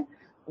and when.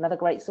 Another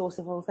great source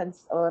of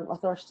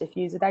authoritative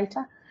user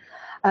data.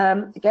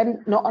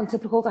 Again, not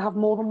untypical to have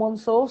more than one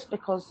source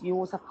because you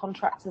always have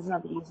contractors and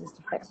other users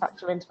to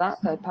factor into that,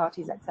 third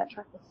parties,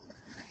 etc.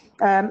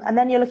 And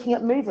then you're looking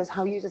at movers,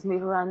 how users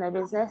move around their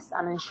business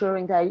and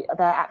ensuring their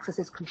access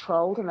is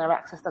controlled and their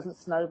access doesn't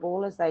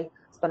snowball as they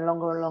spend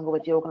longer and longer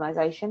with the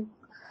organisation.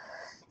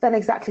 Then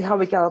exactly how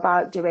we go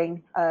about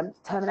doing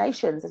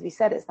terminations. As we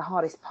said, it's the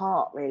hardest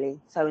part really.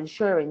 So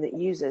ensuring that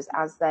users,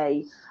 as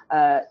they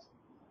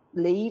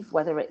leave,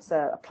 whether it's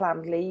a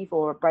planned leave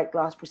or a break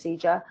glass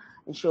procedure,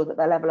 ensure that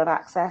their level of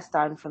access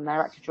down from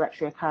their Active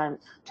Directory account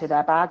to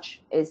their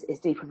badge is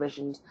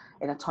deprovisioned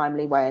in a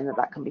timely way and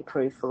that can be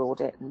proved for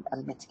audit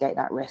and mitigate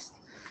that risk.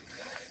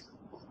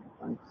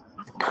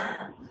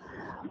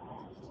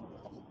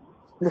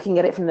 Looking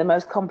at it from the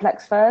most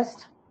complex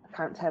first,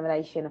 account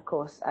termination, of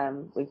course,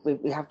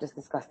 we have just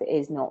discussed it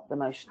is not the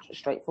most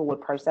straightforward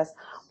process.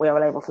 We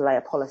are able to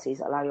layer policies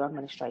that allow your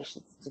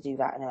administrations to do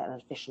that in an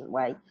efficient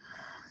way.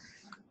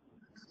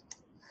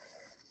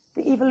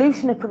 The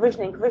evolution of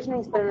provisioning. Provisioning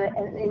has been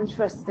an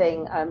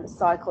interesting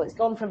cycle. It's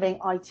gone from being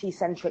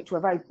IT-centric to a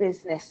very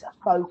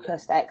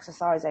business-focused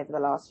exercise over the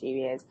last few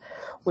years.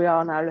 We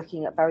are now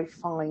looking at very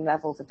fine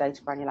levels of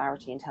data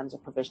granularity in terms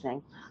of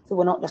provisioning. So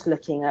we're not just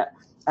looking at,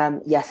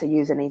 yes, a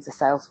user needs a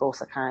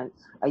Salesforce account,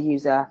 a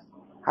user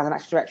has an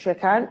Active Directory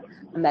account,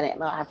 and then it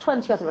might have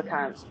 20 other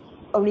accounts,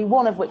 only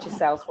one of which is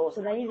Salesforce,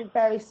 and they need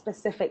very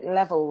specific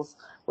levels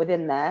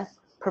within there,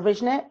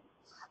 provision it,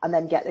 and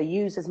then get the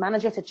user's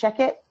manager to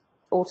check it,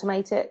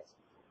 automate it,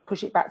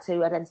 push it back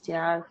to Identity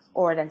Now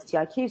or Identity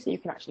IQ so you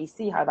can actually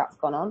see how that's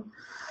gone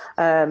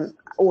on,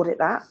 audit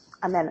that,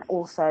 and then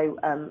also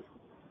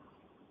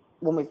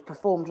when we've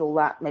performed all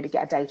that, maybe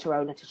get a data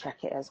owner to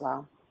check it as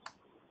well.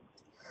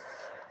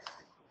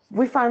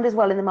 We found as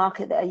well in the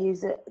market that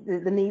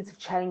the needs have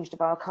changed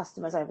of our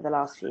customers over the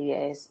last few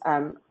years.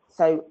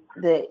 So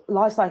the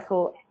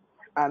lifecycle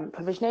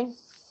provisioning,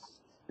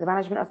 the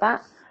management of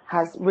that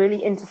has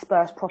really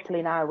interspersed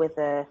properly now with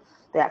the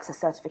access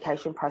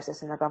certification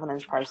process and the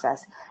governance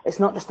process. It's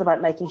not just about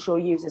making sure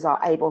users are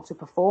able to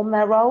perform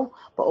their role,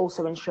 but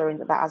also ensuring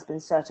that that has been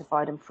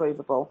certified and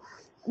provable,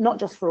 not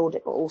just for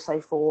audit, but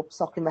also for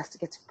SOC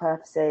investigative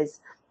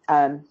purposes.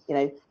 You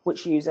know,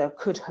 which user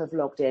could have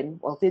logged in,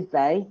 well, did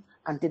they,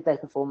 and did they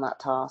perform that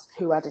task?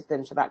 Who added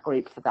them to that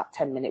group for that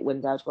 10-minute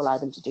window to allow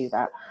them to do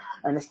that?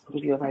 And this will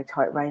give you a very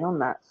tight rein on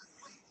that.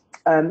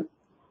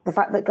 The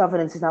fact that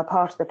governance is now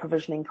part of the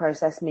provisioning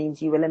process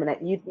means you eliminate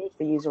the need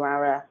for user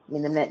error, I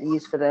mean the net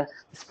use for the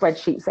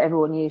spreadsheets that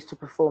everyone used to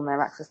perform their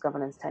access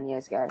governance 10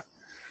 years ago.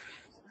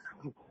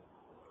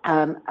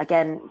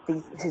 Again,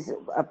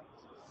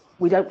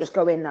 we don't just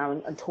go in now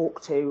and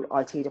talk to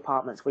IT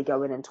departments. We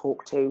go in and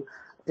talk to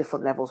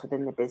different levels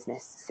within the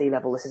business.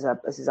 C-level, this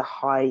is a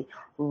high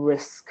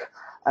risk,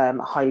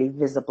 highly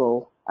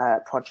visible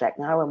project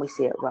now when we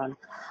see it run.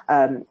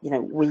 You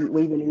know, we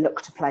really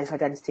look to place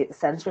identity at the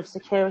center of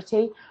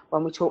security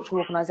when we talk to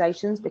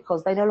organizations,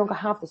 because they no longer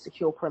have the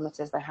secure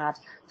perimeters they had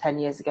 10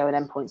 years ago in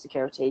endpoint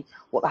security.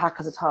 What the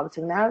hackers are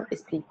targeting now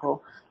is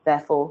people.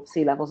 Therefore,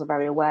 C-levels are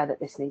very aware that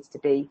this needs to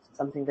be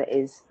something that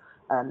is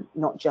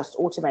not just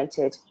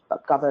automated,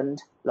 but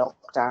governed,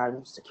 locked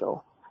down,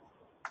 secure.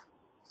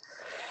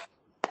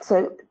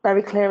 So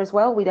very clear as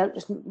well, we don't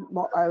just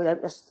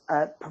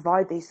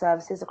provide these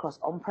services across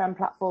on-prem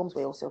platforms,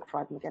 we also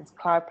provide them against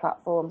cloud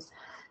platforms.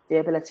 The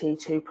ability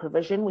to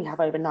provision, we have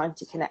over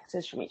 90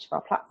 connectors from each of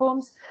our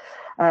platforms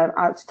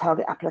out to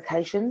target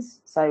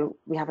applications. So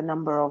we have a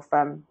number of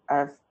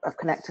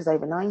connectors,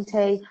 over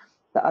 90,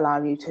 that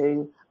allow you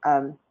to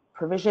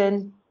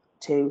provision,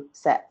 to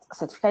set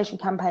certification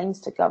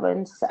campaigns, to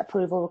govern, to set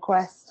approval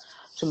requests,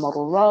 to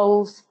model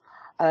roles,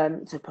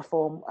 to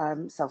perform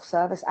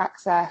self-service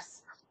access,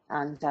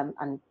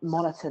 and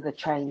monitor the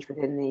change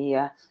within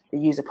the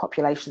user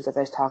populations of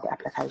those target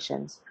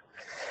applications.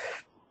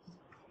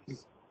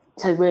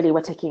 So really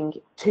we're ticking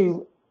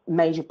two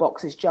major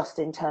boxes just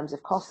in terms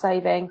of cost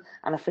saving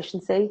and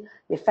efficiency,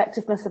 the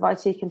effectiveness of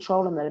IT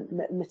control and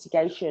the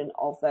mitigation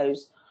of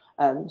those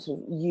sort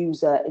of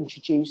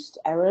user-introduced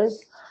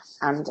errors,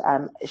 and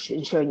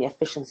ensuring the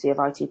efficiency of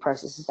IT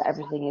processes, that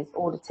everything is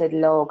audited,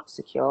 logged,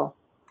 secure.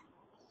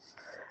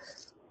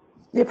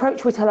 The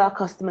approach we tell our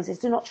customers is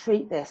do not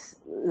treat this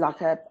like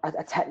a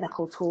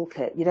technical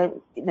toolkit.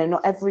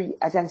 Not every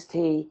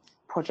identity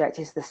project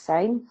is the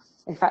same.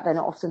 In fact, they're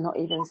often not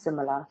even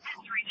similar.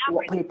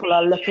 What people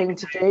are looking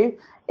to do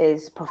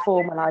is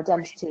perform an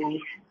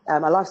identity, a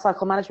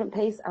lifecycle management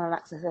piece and an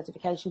access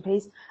certification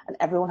piece, and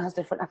everyone has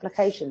different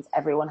applications.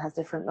 Everyone has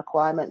different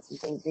requirements and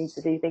things, needs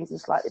to do things in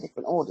slightly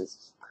different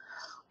orders.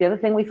 The other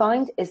thing we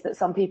find is that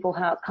some people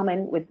have come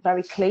in with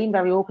very clean,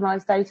 very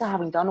organized data,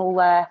 having done all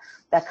their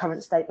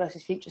current state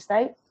versus future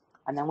state.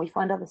 And then we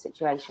find other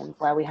situations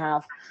where we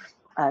have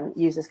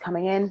users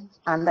coming in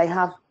and they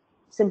have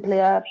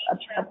simply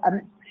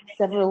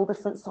several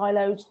different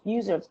siloed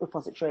user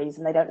repositories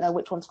and they don't know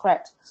which one's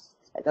correct.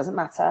 It doesn't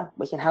matter.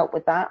 We can help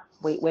with that.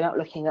 We're not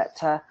looking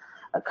at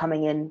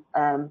coming in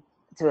to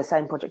the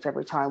same project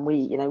every time.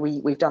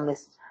 We've done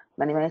this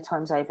many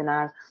times over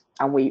now,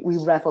 and we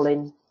revel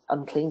in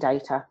unclean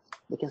data.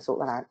 We can sort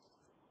that out.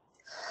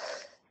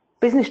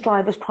 Business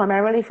drivers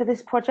primarily for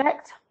this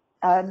project,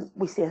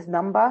 we see as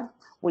number.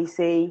 We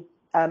see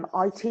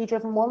IT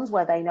driven ones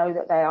where they know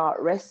that they are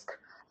at risk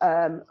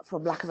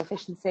from lack of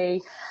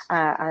efficiency,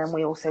 and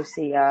we also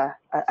see a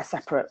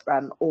separate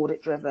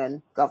audit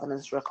driven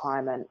governance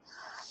requirement.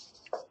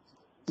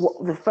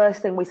 The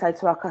first thing we say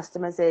to our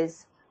customers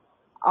is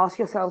ask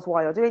yourselves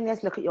why you're doing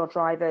this, look at your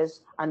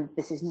drivers, and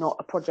this is not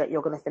a project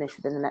you're going to finish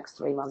within the next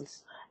 3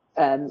 months.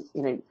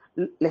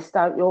 List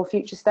out your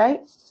future state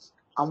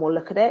and we'll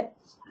look at it.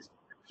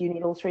 Do you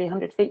need all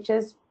 300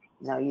 features?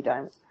 No, you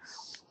don't.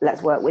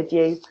 Let's work with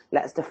you.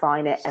 Let's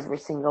define it. Every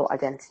single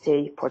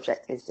identity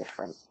project is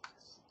different.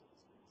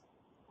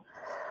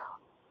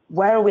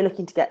 Where are we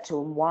looking to get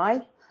to and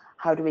why?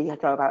 How do we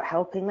go about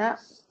helping that?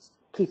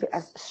 Keep it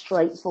as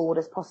straightforward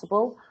as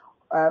possible.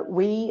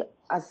 We,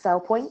 as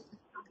Sailpoint,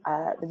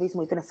 the reason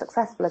we've been as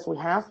successful as we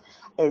have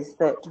is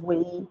that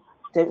we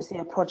don't see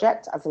a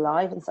project as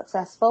live and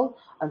successful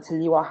until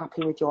you are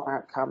happy with your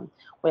outcome.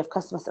 We have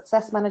customer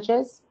success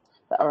managers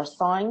that are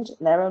assigned.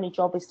 Their only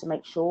job is to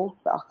make sure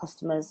that our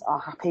customers are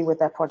happy with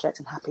their project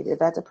and happy with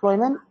their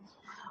deployment.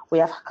 We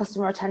have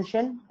customer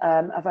retention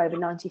of over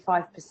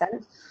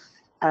 95%,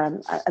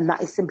 and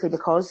that is simply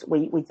because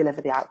we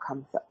deliver the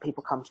outcome that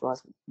people come to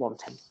us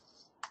wanting.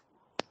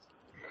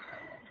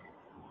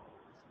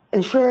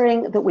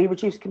 Ensuring that we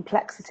reduce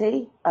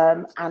complexity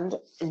and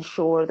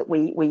ensure that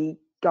we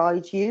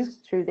guide you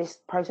through this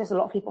process. A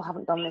lot of people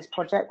haven't done this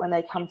project when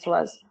they come to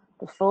us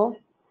before.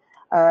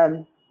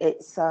 It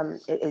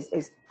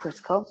is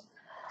critical.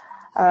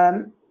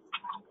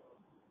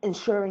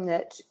 Ensuring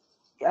that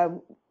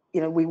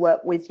we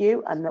work with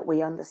you and that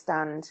we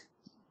understand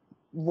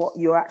what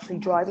you're actually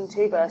driving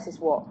to versus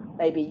what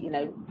maybe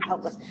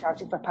help us to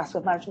shout it for a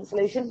password management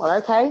solution. Well,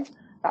 okay,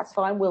 that's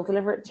fine. We'll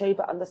deliver it too,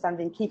 but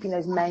understanding keeping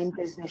those main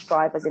business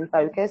drivers in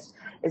focus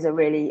is a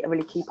really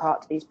key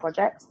part to these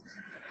projects.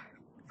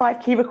 5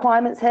 key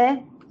requirements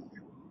here.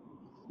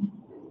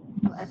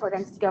 For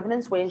identity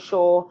governance, we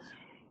ensure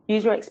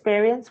user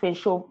experience, we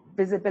ensure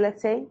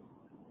visibility,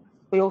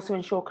 we also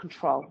ensure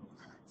control.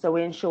 So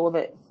we ensure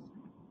that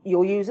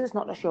your users,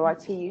 not just your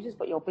IT users,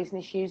 but your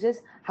business users,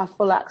 have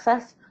full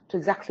access to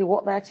exactly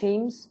what their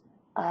teams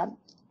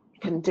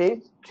can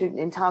do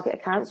in target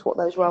accounts, what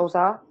those roles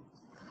are.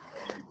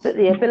 That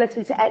the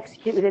ability to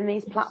execute within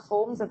these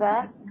platforms are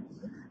there.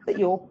 That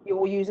your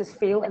users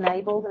feel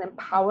enabled and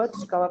empowered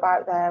to go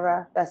about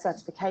their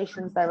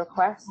certifications, their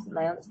requests, and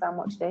they understand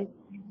what to do.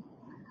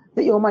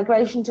 That your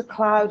migration to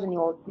cloud and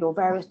your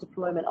various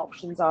deployment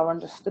options are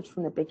understood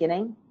from the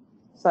beginning.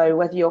 So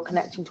whether you're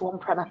connecting to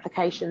on-prem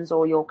applications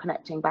or you're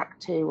connecting back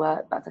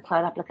to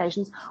cloud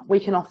applications, we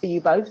can offer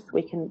you both.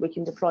 We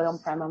can deploy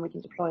on-prem and we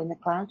can deploy in the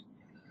cloud.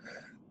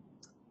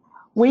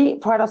 We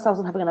pride ourselves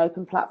on having an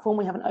open platform.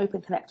 We have an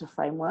open connector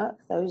framework.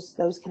 Those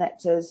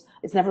connectors,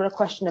 it's never a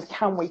question of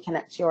can we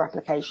connect to your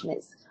application,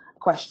 it's a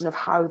question of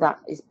how that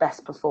is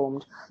best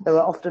performed. There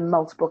are often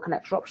multiple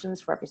connector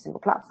options for every single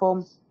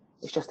platform.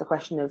 It's just a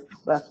question of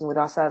working with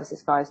our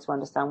services guys to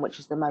understand which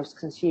is the most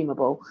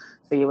consumable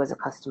for you as a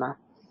customer.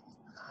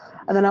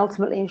 And then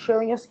ultimately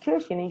ensuring your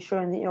security and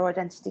ensuring that your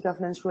identity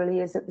governance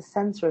really is at the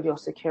center of your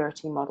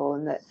security model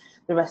and that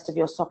the rest of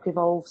your SOC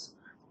evolves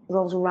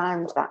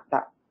around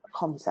that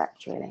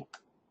concept, really.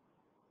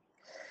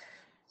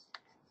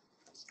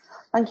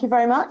 Thank you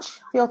very much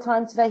for your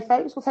time today,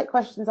 folks. We'll take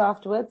questions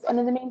afterwards. And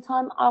in the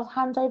meantime, I'll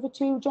hand over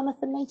to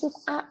Jonathan Native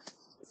at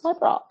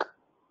Cyberark.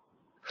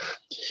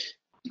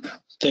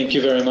 Thank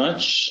you very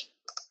much.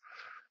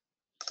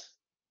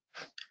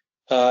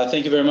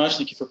 Thank you very much.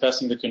 Thank you for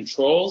passing the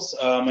controls.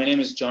 My name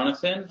is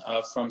Jonathan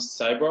from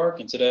Cyberark,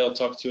 and today I'll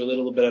talk to you a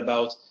little bit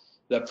about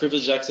the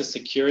privileged access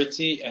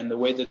security and the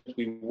way that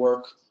we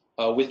work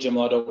with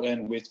Gemalto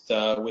and with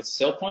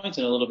Sailpoint,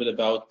 and a little bit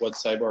about what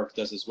Cyberark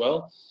does as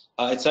well.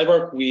 At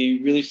Cyberark,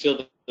 we really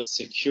feel that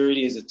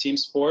security is a team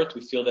sport.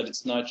 We feel that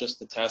it's not just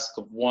the task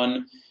of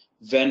one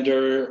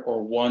vendor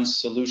or one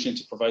solution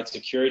to provide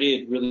security.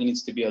 It really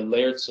needs to be a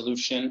layered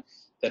solution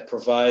that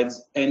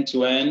provides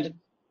end-to-end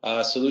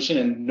solution,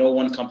 and no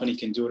one company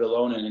can do it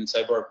alone. And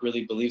Cyberark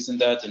really believes in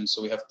that, and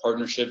so we have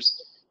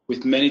partnerships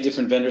with many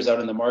different vendors out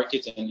in the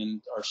market, and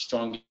in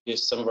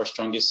some of our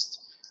strongest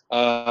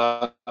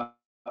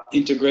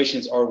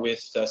integrations are with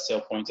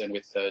Sailpoint and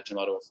with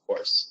Gemalto, of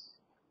course.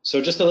 So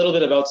just a little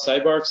bit about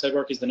Cyberark.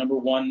 Cyberark is the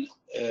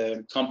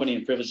 #1 company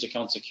in privileged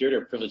account security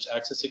or privileged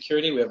access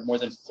security. We have more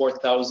than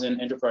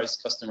 4,000 enterprise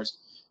customers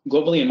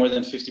globally and more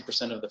than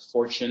 50% of the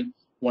Fortune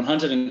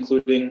 100,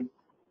 including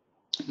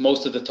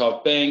most of the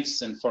top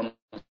banks and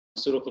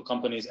pharmaceutical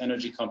companies,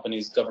 energy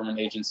companies, government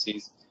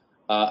agencies,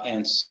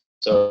 and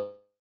so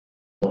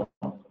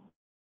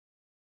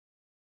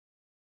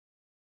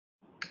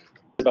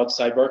about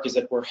Cyberark is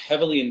that we're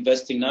heavily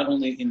investing not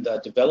only in the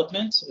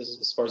development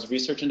as far as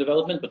research and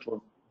development, but we're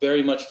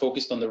very much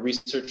focused on the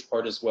research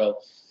part as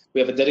well.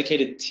 We have a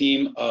dedicated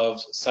team of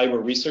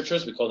cyber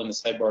researchers, we call them the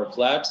Cyberark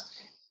Labs,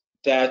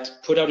 that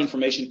put out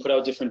information, put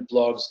out different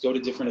blogs, go to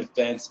different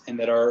events, and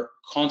that are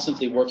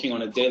constantly working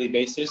on a daily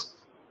basis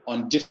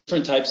on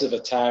different types of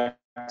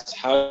attacks,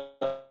 how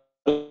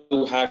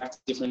to hack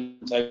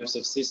different types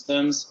of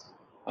systems,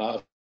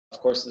 of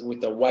course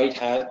with the white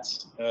hat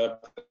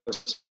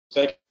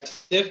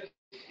perspective.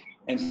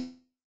 And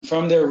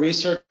from their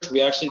research,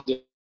 we actually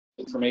did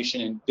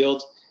information and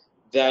build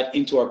that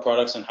into our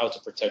products on how to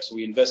protect. So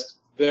we invest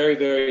very,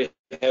 very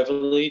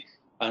heavily,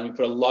 and we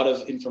put a lot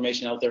of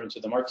information out there into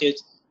the market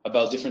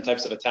about different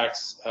types of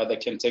attacks that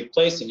can take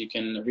place, and you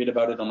can read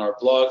about it on our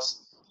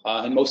blogs.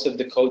 And most of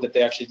the code that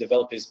they actually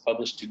develop is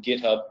published to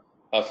GitHub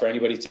for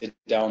anybody to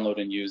download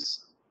and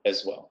use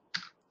as well.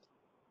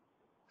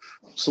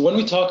 So when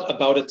we talk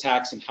about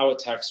attacks and how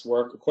attacks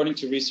work, according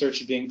to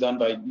research being done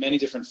by many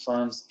different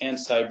firms and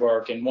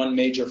Cyberark, and one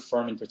major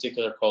firm in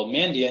particular called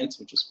Mandiant,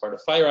 which is part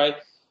of FireEye,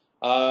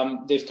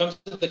 they've come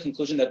to the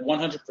conclusion that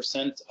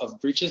 100% of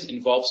breaches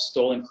involve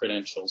stolen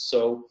credentials.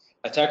 So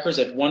attackers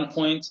at one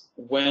point,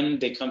 when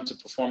they come to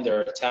perform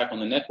their attack on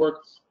the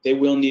network, they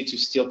will need to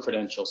steal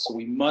credentials. So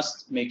we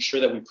must make sure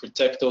that we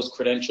protect those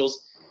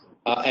credentials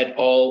at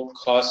all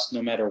costs,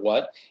 no matter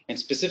what. And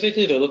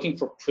specifically, they're looking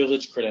for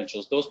privileged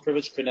credentials. Those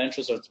privileged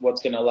credentials are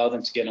what's going to allow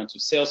them to get onto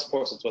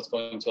Salesforce. It's what's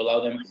going to allow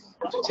them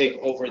to take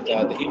over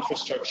the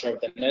infrastructure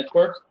of the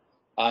network.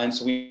 And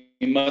so we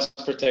must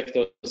protect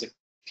those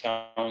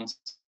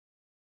accounts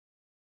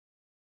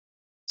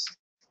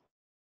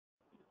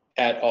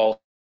at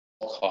all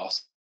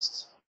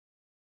costs.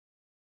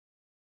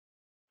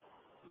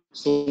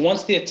 So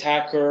once the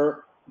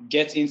attacker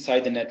gets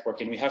inside the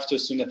network, and we have to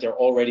assume that they're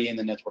already in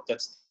the network,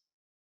 that's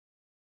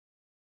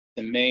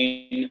the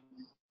main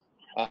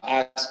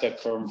aspect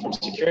from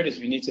security, is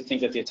we need to think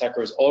that the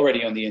attacker is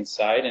already on the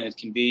inside, and it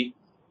can be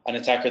an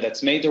attacker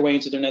that's made their way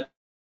into their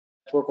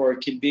network, or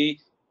it can be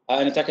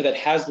an attacker that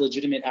has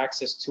legitimate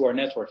access to our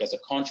network as a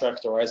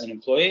contractor or as an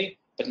employee,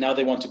 but now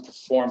they want to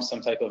perform some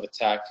type of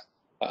attack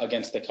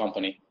against the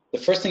company. The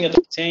first thing that they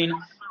obtain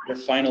their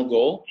final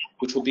goal,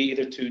 which will be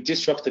either to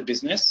disrupt the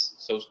business,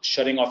 so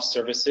shutting off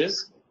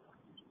services,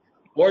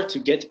 or to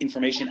get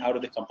information out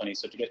of the company,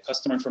 so to get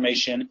customer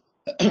information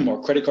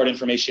or credit card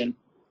information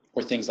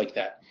or things like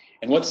that.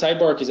 And what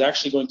Cyberark is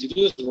actually going to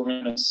do is we're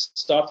going to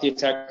stop the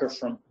attacker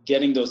from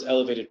getting those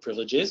elevated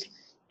privileges.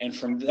 And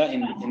from that,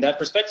 in that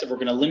perspective, we're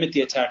going to limit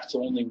the attack to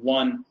only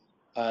one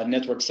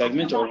network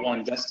segment or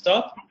one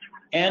desktop,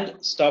 and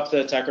stop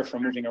the attacker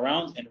from moving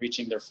around and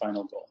reaching their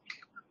final goal.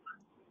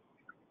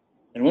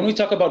 And when we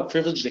talk about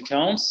privileged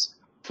accounts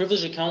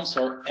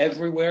are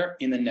everywhere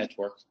in the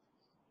network.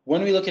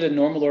 When we look at a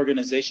normal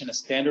organization, a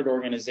standard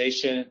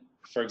organization,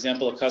 for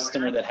example, a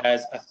customer that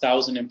has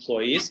 1,000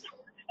 employees,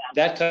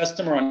 that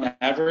customer on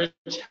average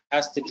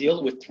has to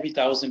deal with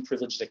 3,000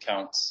 privileged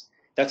accounts.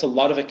 That's a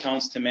lot of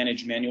accounts to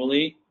manage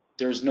manually.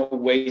 There's no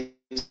way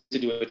to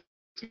do it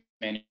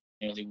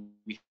manually.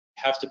 We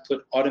have to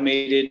put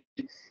automated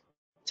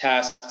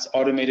tasks,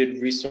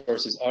 automated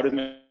resources,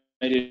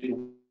 automated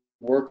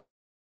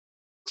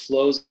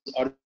workflows,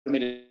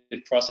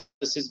 automated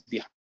processes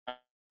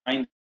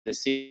behind the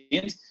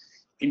scenes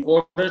in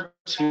order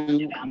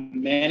to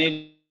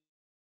manage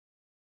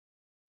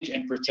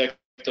and protect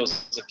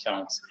those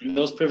accounts, and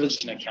those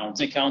privileged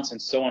accounts,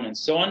 and so on and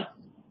so on.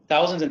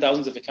 Thousands and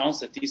thousands of accounts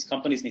that these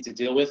companies need to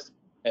deal with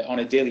on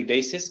a daily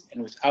basis,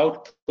 and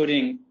without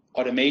putting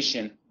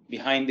automation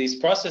behind these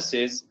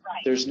processes,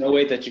 there's no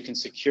way that you can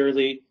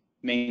securely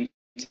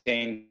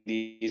maintain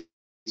these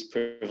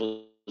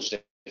privileged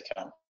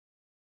accounts.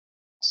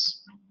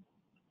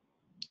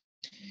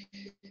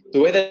 The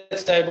way that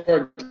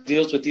Cyberark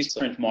deals with these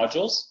different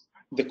modules,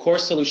 the core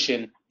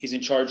solution is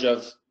in charge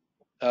of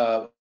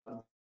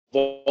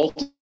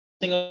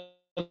vaulting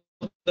of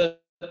the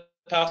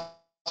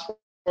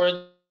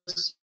passwords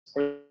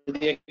for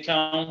the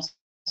accounts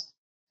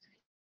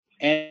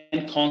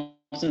and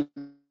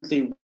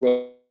constantly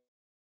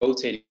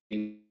rotating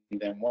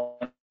them.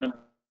 One of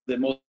the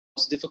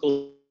most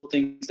difficult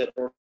things that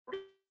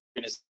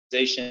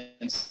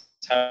organizations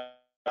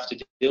have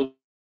to deal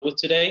with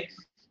today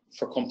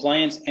for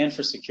compliance and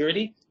for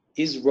security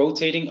is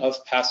rotating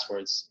of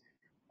passwords.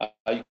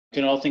 You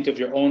can all think of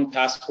your own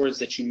passwords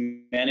that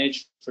you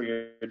manage for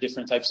your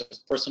different types of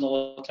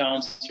personal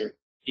accounts, your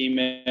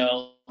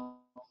email,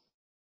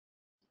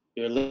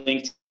 your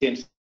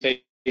LinkedIn,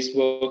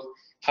 Facebook.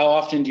 How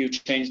often do you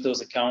change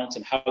those accounts,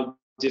 and how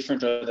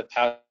different are the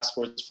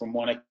passwords from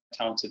one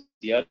account to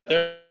the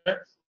other?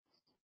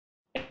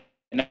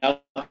 And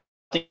now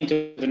think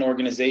of an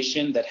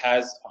organization that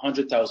has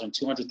 100,000,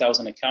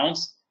 200,000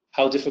 accounts.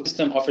 How difficult the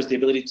system offers the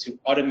ability to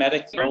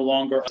automatically, no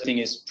longer everything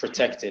is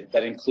protected.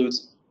 That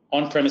includes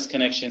on-premise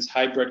connections,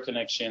 hybrid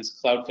connections,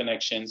 cloud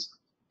connections,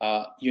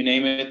 you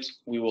name it,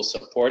 we will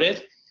support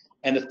it.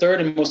 And the third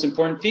and most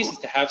important piece is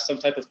to have some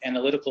type of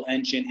analytical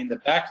engine in the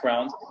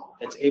background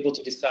that's able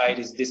to decide,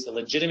 is this a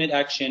legitimate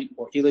action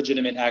or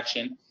illegitimate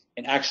action,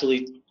 and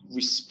actually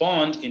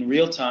respond in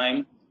real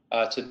time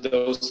to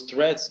those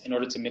threats in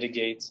order to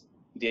mitigate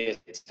the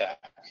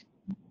attack.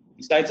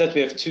 Besides that,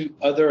 we have two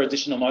other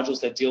additional modules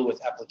that deal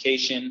with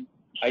application,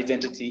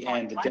 identity,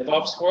 and the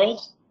DevOps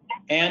world,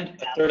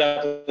 and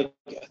a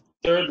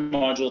third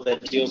module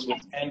that deals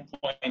with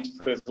endpoint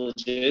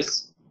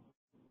privileges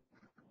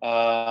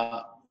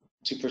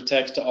to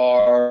protect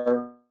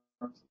our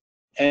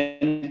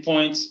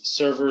endpoints,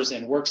 servers,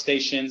 and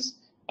workstations.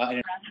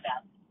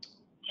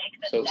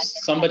 So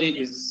somebody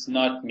is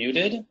not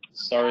muted.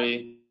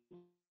 Sorry.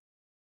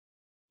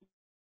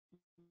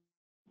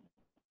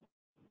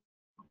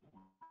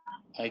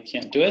 I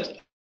can't do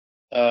it.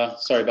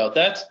 Sorry about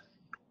that.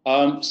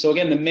 So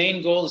again, the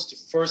main goal is to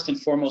first and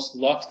foremost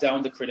lock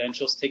down the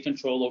credentials, take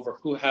control over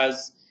who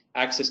has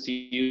access to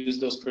use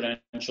those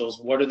credentials,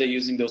 what are they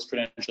using those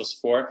credentials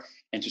for,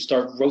 and to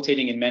start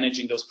rotating and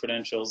managing those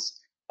credentials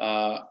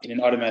in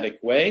an automatic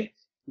way.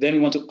 Then we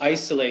want to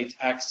isolate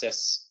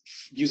access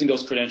using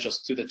those credentials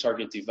to the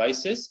target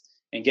devices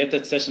and get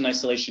that session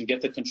isolation,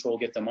 get the control,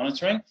 get the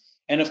monitoring,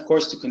 and of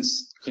course to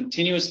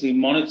continuously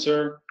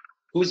monitor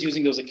who's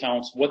using those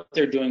accounts, what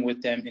they're doing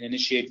with them, and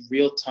initiate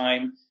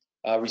real-time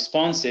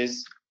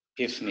responses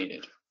if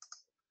needed.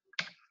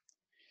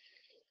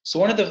 So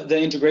one of the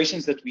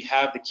integrations that we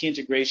have, the key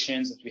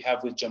integrations that we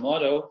have with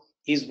Gemalto,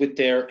 is with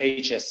their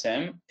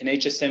HSM. And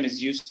HSM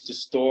is used to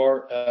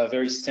store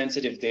very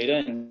sensitive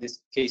data, in this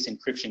case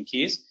encryption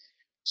keys.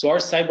 So our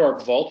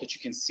CyberArk Vault, which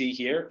you can see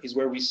here, is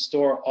where we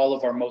store all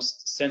of our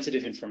most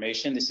sensitive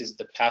information. This is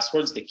the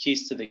passwords, the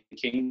keys to the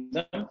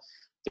kingdom.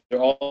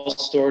 They're all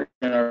stored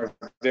in our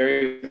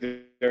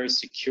very, very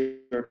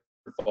secure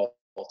vault.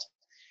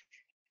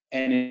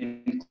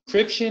 And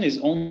encryption is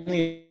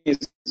only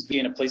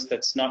in a place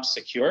that's not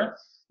secure,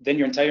 then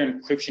your entire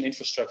encryption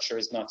infrastructure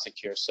is not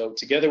secure. So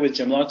together with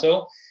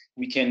Gemalto,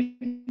 we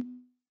can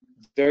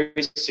very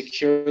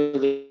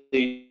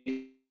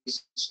securely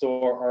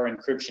store our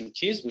encryption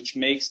keys, which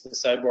makes the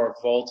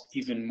CyberArk Vault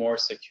even more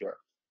secure.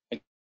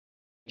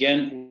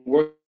 Again,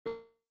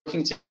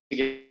 working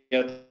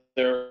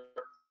together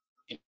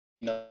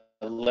in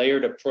a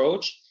layered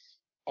approach,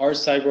 our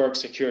CyberArk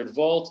secured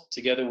vault,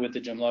 together with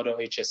the Gemalto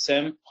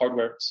HSM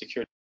hardware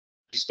secured,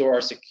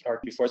 store our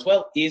before as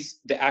well, is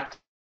the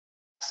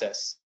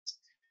access.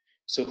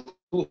 So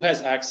who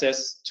has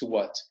access to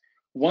what?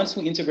 Once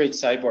we integrate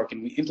CyberArk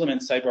and we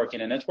implement CyberArk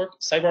in a network,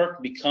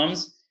 CyberArk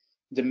becomes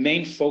the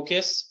main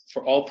focus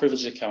for all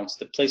privileged accounts,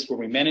 the place where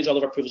we manage all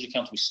of our privileged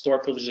accounts, we store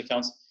privileged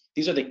accounts.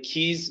 These are the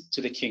keys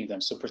to the kingdom.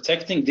 So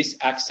protecting this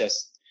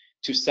access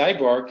to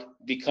CyberArk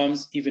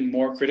becomes even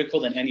more critical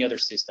than any other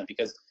system,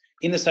 because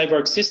in the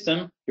CyberArk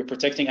system, you're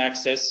protecting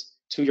access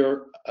to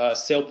your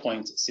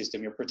Sailpoint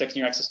system. You're protecting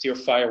your access to your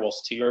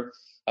firewalls, to your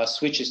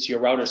switches, to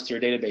your routers, to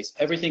your database.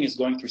 Everything is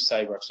going through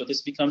CyberArk. So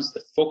this becomes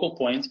the focal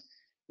point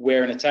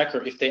where an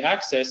attacker, if they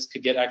access,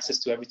 could get access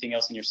to everything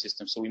else in your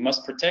system. So we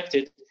must protect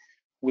it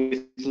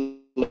with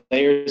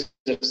layers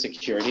of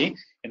security.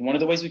 And one of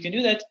the ways we can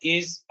do that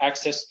is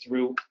access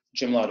through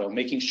Gemalto,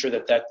 making sure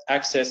that that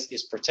access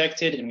is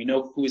protected and we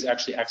know who is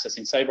actually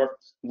accessing CyberArk,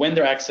 when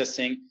they're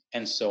accessing,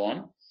 and so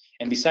on.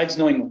 And besides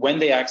knowing when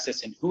they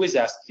access and who is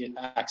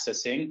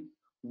accessing,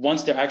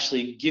 once they're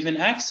actually given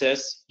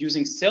access,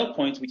 using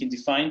Sailpoint, we can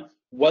define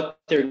what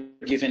they're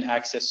given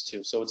access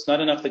to. So it's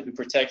not enough that we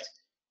protect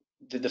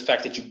the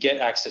fact that you get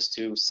access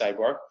to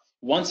CyberArk.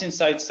 Once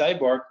inside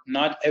CyberArk,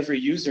 not every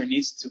user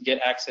needs to get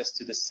access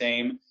to the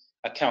same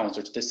accounts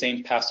or to the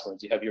same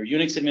passwords. You have your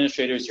Unix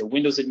administrators, your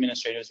Windows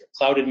administrators, your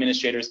cloud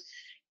administrators.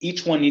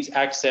 Each one needs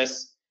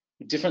access,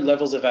 different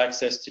levels of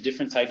access to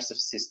different types of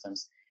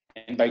systems.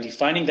 And by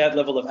defining that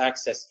level of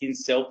access in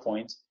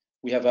Sailpoint,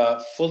 we have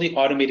a fully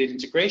automated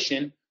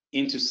integration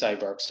into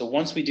CyberArk. So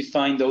once we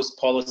define those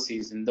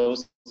policies and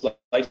those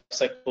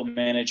lifecycle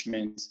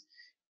management,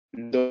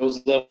 and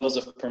those levels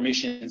of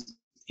permissions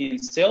in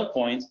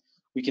Sailpoint,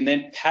 we can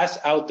then pass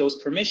out those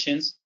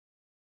permissions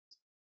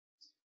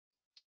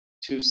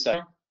to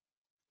CyberArk.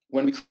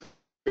 When we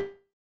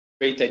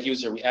create that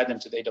user, we add them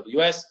to the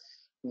AWS.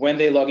 When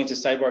they log into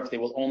CyberArk, they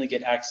will only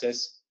get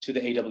access to the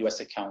AWS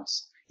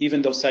accounts.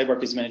 Even though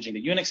CyberArk is managing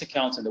the Unix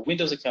accounts and the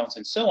Windows accounts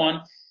and so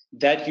on,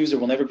 that user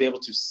will never be able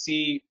to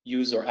see,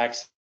 use, or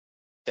access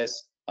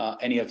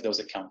any of those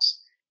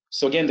accounts.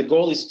 So again, the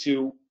goal is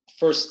to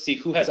first see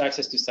who has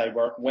access to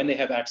CyberArk, when they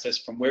have access,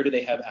 from where do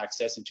they have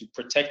access, and to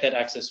protect that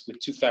access with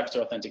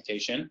two-factor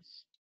authentication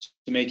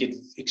to make it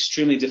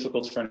extremely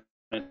difficult for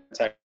an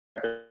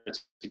attacker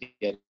to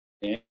get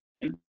in.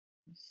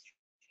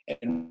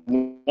 And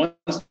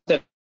once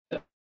that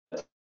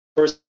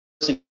person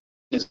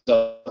is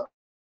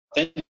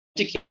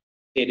authenticated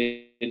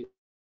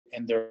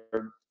and they're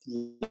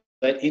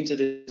let into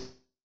the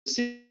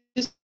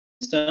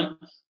system,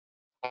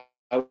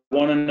 I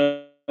want to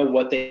know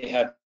what they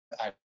have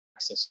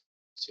access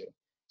to.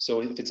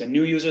 So if it's a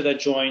new user that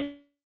joined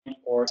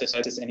or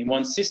access any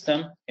one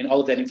system, and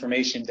all of that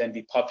information then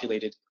be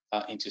populated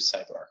into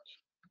CyberArk.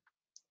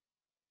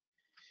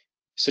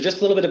 So just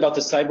a little bit about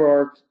the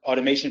CyberArk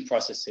automation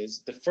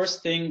processes. The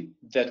first thing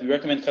that we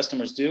recommend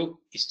customers do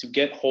is to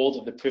get hold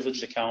of the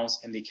privileged accounts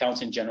and the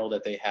accounts in general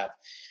that they have.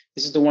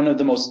 This is one of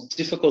the most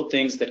difficult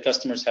things that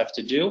customers have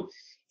to do,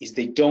 is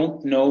they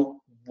don't know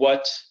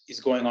what is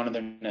going on in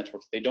their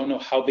network. They don't know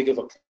how big of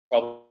a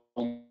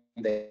problem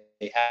they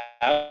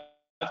have.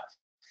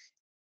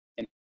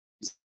 And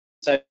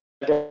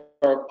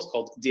CyberArk is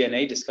called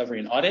DNA, Discovery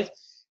and Audit,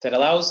 that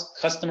allows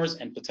customers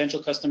and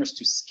potential customers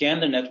to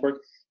scan the network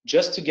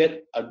just to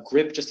get a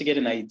grip, just to get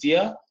an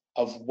idea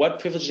of what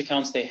privileged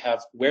accounts they have,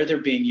 where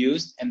they're being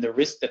used, and the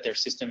risk that their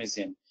system is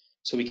in.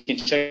 So we can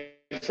check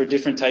for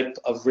different types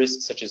of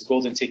risks, such as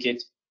golden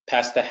ticket,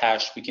 pass the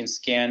hash. We can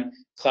scan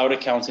cloud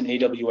accounts in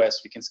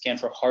AWS. We can scan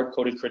for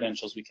hard-coded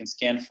credentials. We can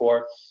scan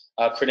for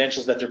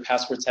credentials that their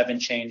passwords haven't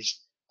changed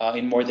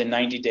in more than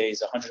 90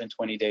 days,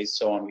 120 days,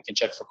 so on. We can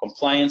check for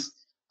compliance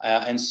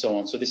and so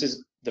on. So this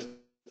is the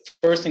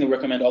first thing we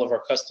recommend all of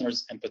our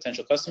customers and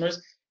potential customers,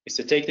 is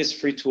to take this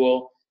free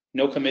tool,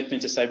 no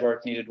commitment to CyberArk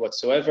needed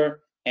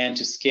whatsoever, and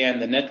to scan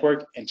the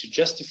network and to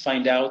just to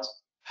find out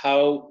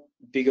how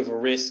big of a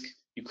risk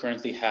you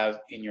currently have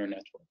in your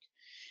network.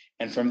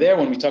 And from there,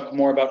 when we talk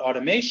more about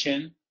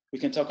automation, we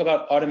can talk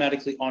about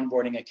automatically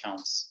onboarding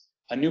accounts.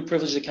 A new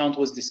privileged account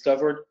was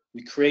discovered.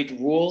 We create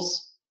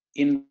rules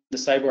in the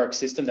CyberArk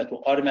system that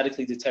will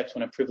automatically detect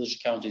when a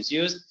privileged account is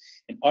used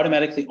and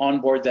automatically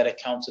onboard that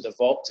account to the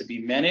vault to be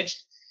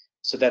managed,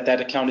 so that that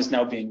account is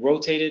now being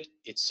rotated,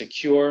 it's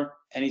secure.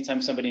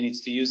 Anytime somebody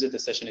needs to use it, the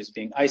session is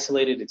being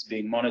isolated, it's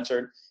being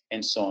monitored,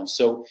 and so on.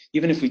 So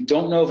even if we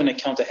don't know of an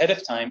account ahead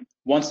of time,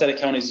 once that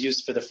account is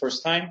used for the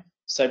first time,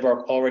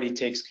 CyberArk already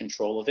takes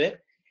control of it.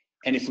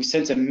 And if we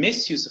sense a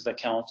misuse of the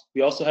account,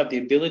 we also have the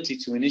ability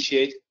to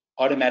initiate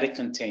automatic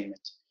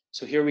containment.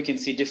 So here we can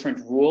see different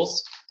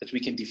rules that we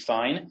can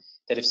define,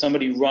 that if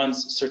somebody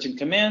runs certain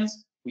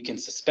commands, we can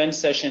suspend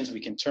sessions, we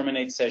can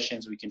terminate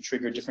sessions, we can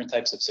trigger different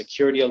types of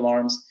security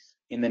alarms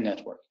in the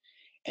network.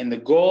 And the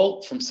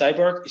goal from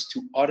CyberArk is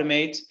to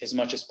automate as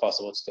much as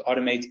possible. It's to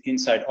automate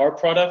inside our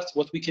product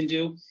what we can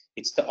do.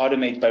 It's to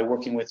automate by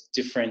working with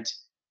different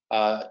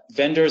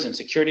vendors and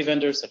security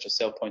vendors such as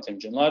Sailpoint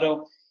and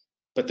Gemalto.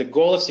 But the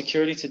goal of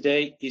security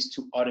today is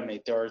to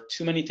automate. There are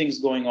too many things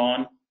going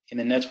on in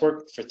the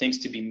network for things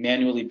to be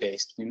manually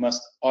based. We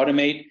must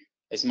automate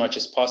as much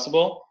as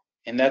possible.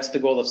 And that's the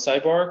goal of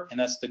CyberArk, and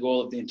that's the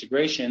goal of the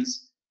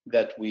integrations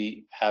that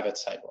we have at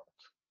CyberArk.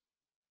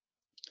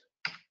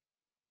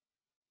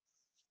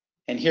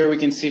 And here we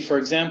can see, for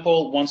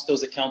example, once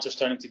those accounts are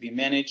starting to be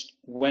managed,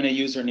 when a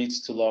user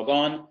needs to log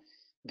on,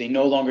 they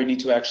no longer need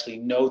to actually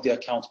know the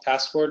account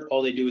password.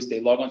 All they do is they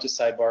log on to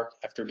CyberArk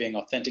after being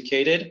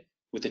authenticated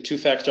with the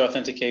two-factor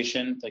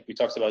authentication, like we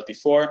talked about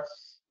before,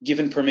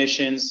 given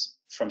permissions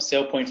from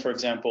Sailpoint, for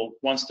example.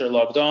 Once they're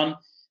logged on,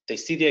 they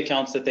see the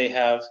accounts that they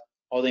have.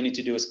 All they need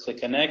to do is click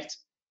connect.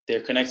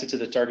 They're connected to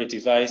the target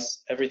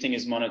device. Everything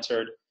is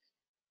monitored.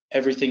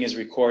 Everything is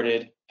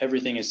recorded.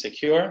 Everything is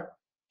secure.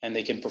 And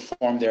they can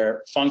perform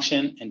their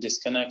function and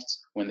disconnect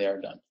when they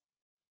are done.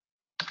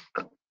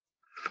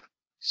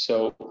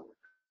 So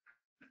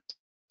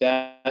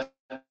that's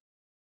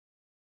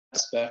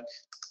back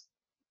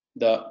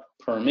the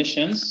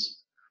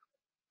permissions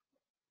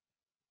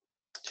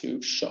to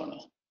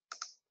Shauna.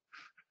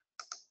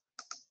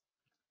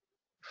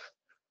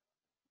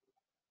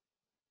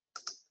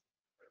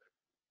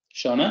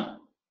 Shauna,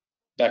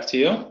 back to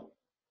you.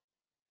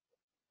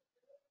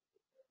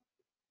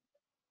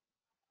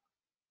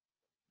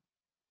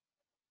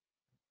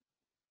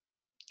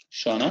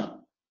 Shauna?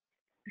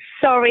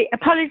 Sorry,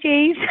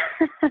 apologies.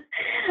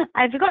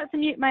 I forgot to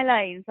mute my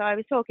line, so I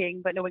was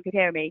talking, but no one could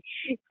hear me.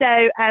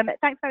 So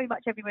thanks very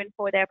much, everyone,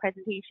 for their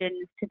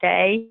presentations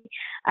today.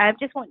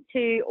 Just want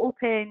to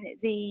open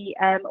the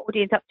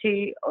audience up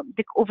to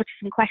over to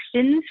some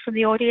questions from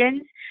the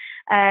audience,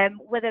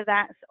 whether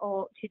that's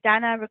to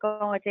Dana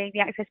regarding the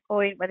access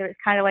point, whether it's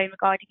Caroline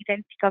regarding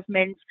identity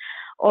governance,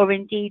 or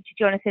indeed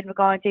to Jonathan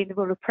regarding the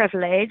rule of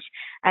privilege.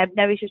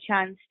 Now is your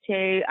chance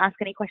to ask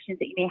any questions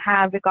that you may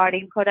have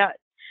regarding products,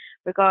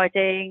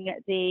 regarding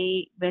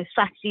the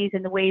strategies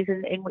and the ways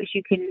in which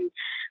you can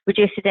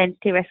reduce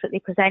identity risk that they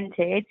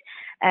presented.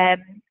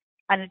 And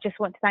I just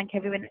want to thank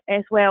everyone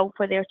as well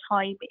for their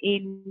time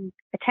in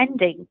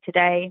attending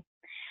today.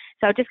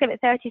 So I'll just give it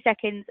 30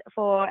 seconds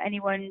for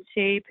anyone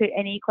to put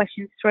any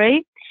questions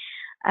through.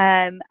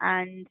 And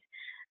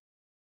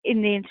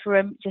in the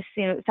interim, just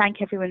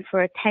thank everyone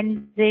for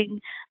attending.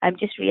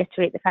 Just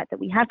reiterate the fact that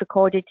we have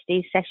recorded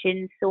today's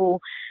session,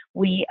 so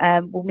we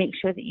will make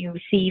sure that you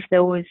receive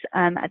those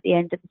at the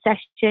end of the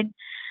session.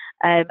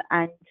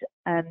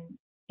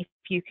 If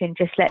you can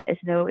just let us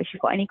know if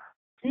you've got any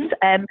questions.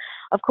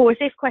 Of course,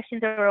 if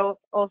questions are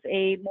of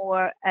a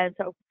more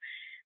sort of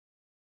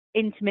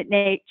intimate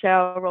nature,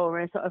 or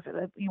a sort of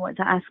you want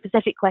to ask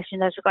specific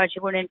questions as regards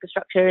your own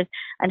infrastructures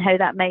and how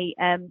that may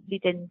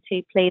lead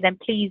into play, then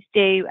please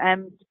do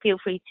feel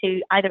free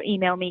to either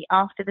email me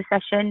after the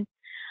session,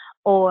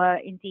 or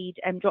indeed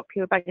drop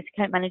your Bytes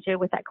account manager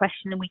with that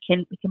question, and we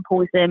can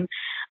pose them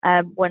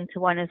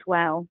one-to-one as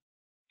well.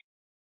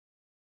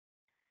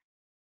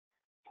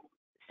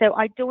 So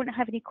I don't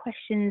have any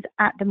questions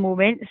at the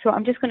moment, so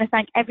I'm just going to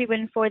thank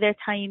everyone for their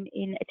time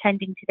in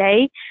attending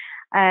today.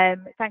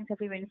 Thanks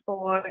everyone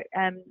for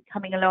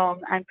coming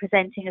along and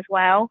presenting as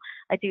well.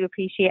 I do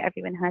appreciate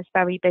everyone has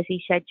very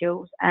busy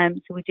schedules,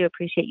 so we do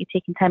appreciate you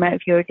taking time out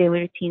of your daily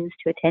routines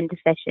to attend the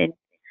session.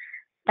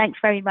 Thanks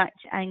very much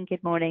and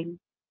good morning.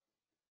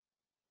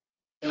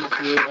 Thank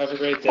you. Have a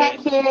great day.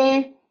 Thank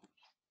you.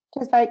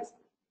 Cheers, folks.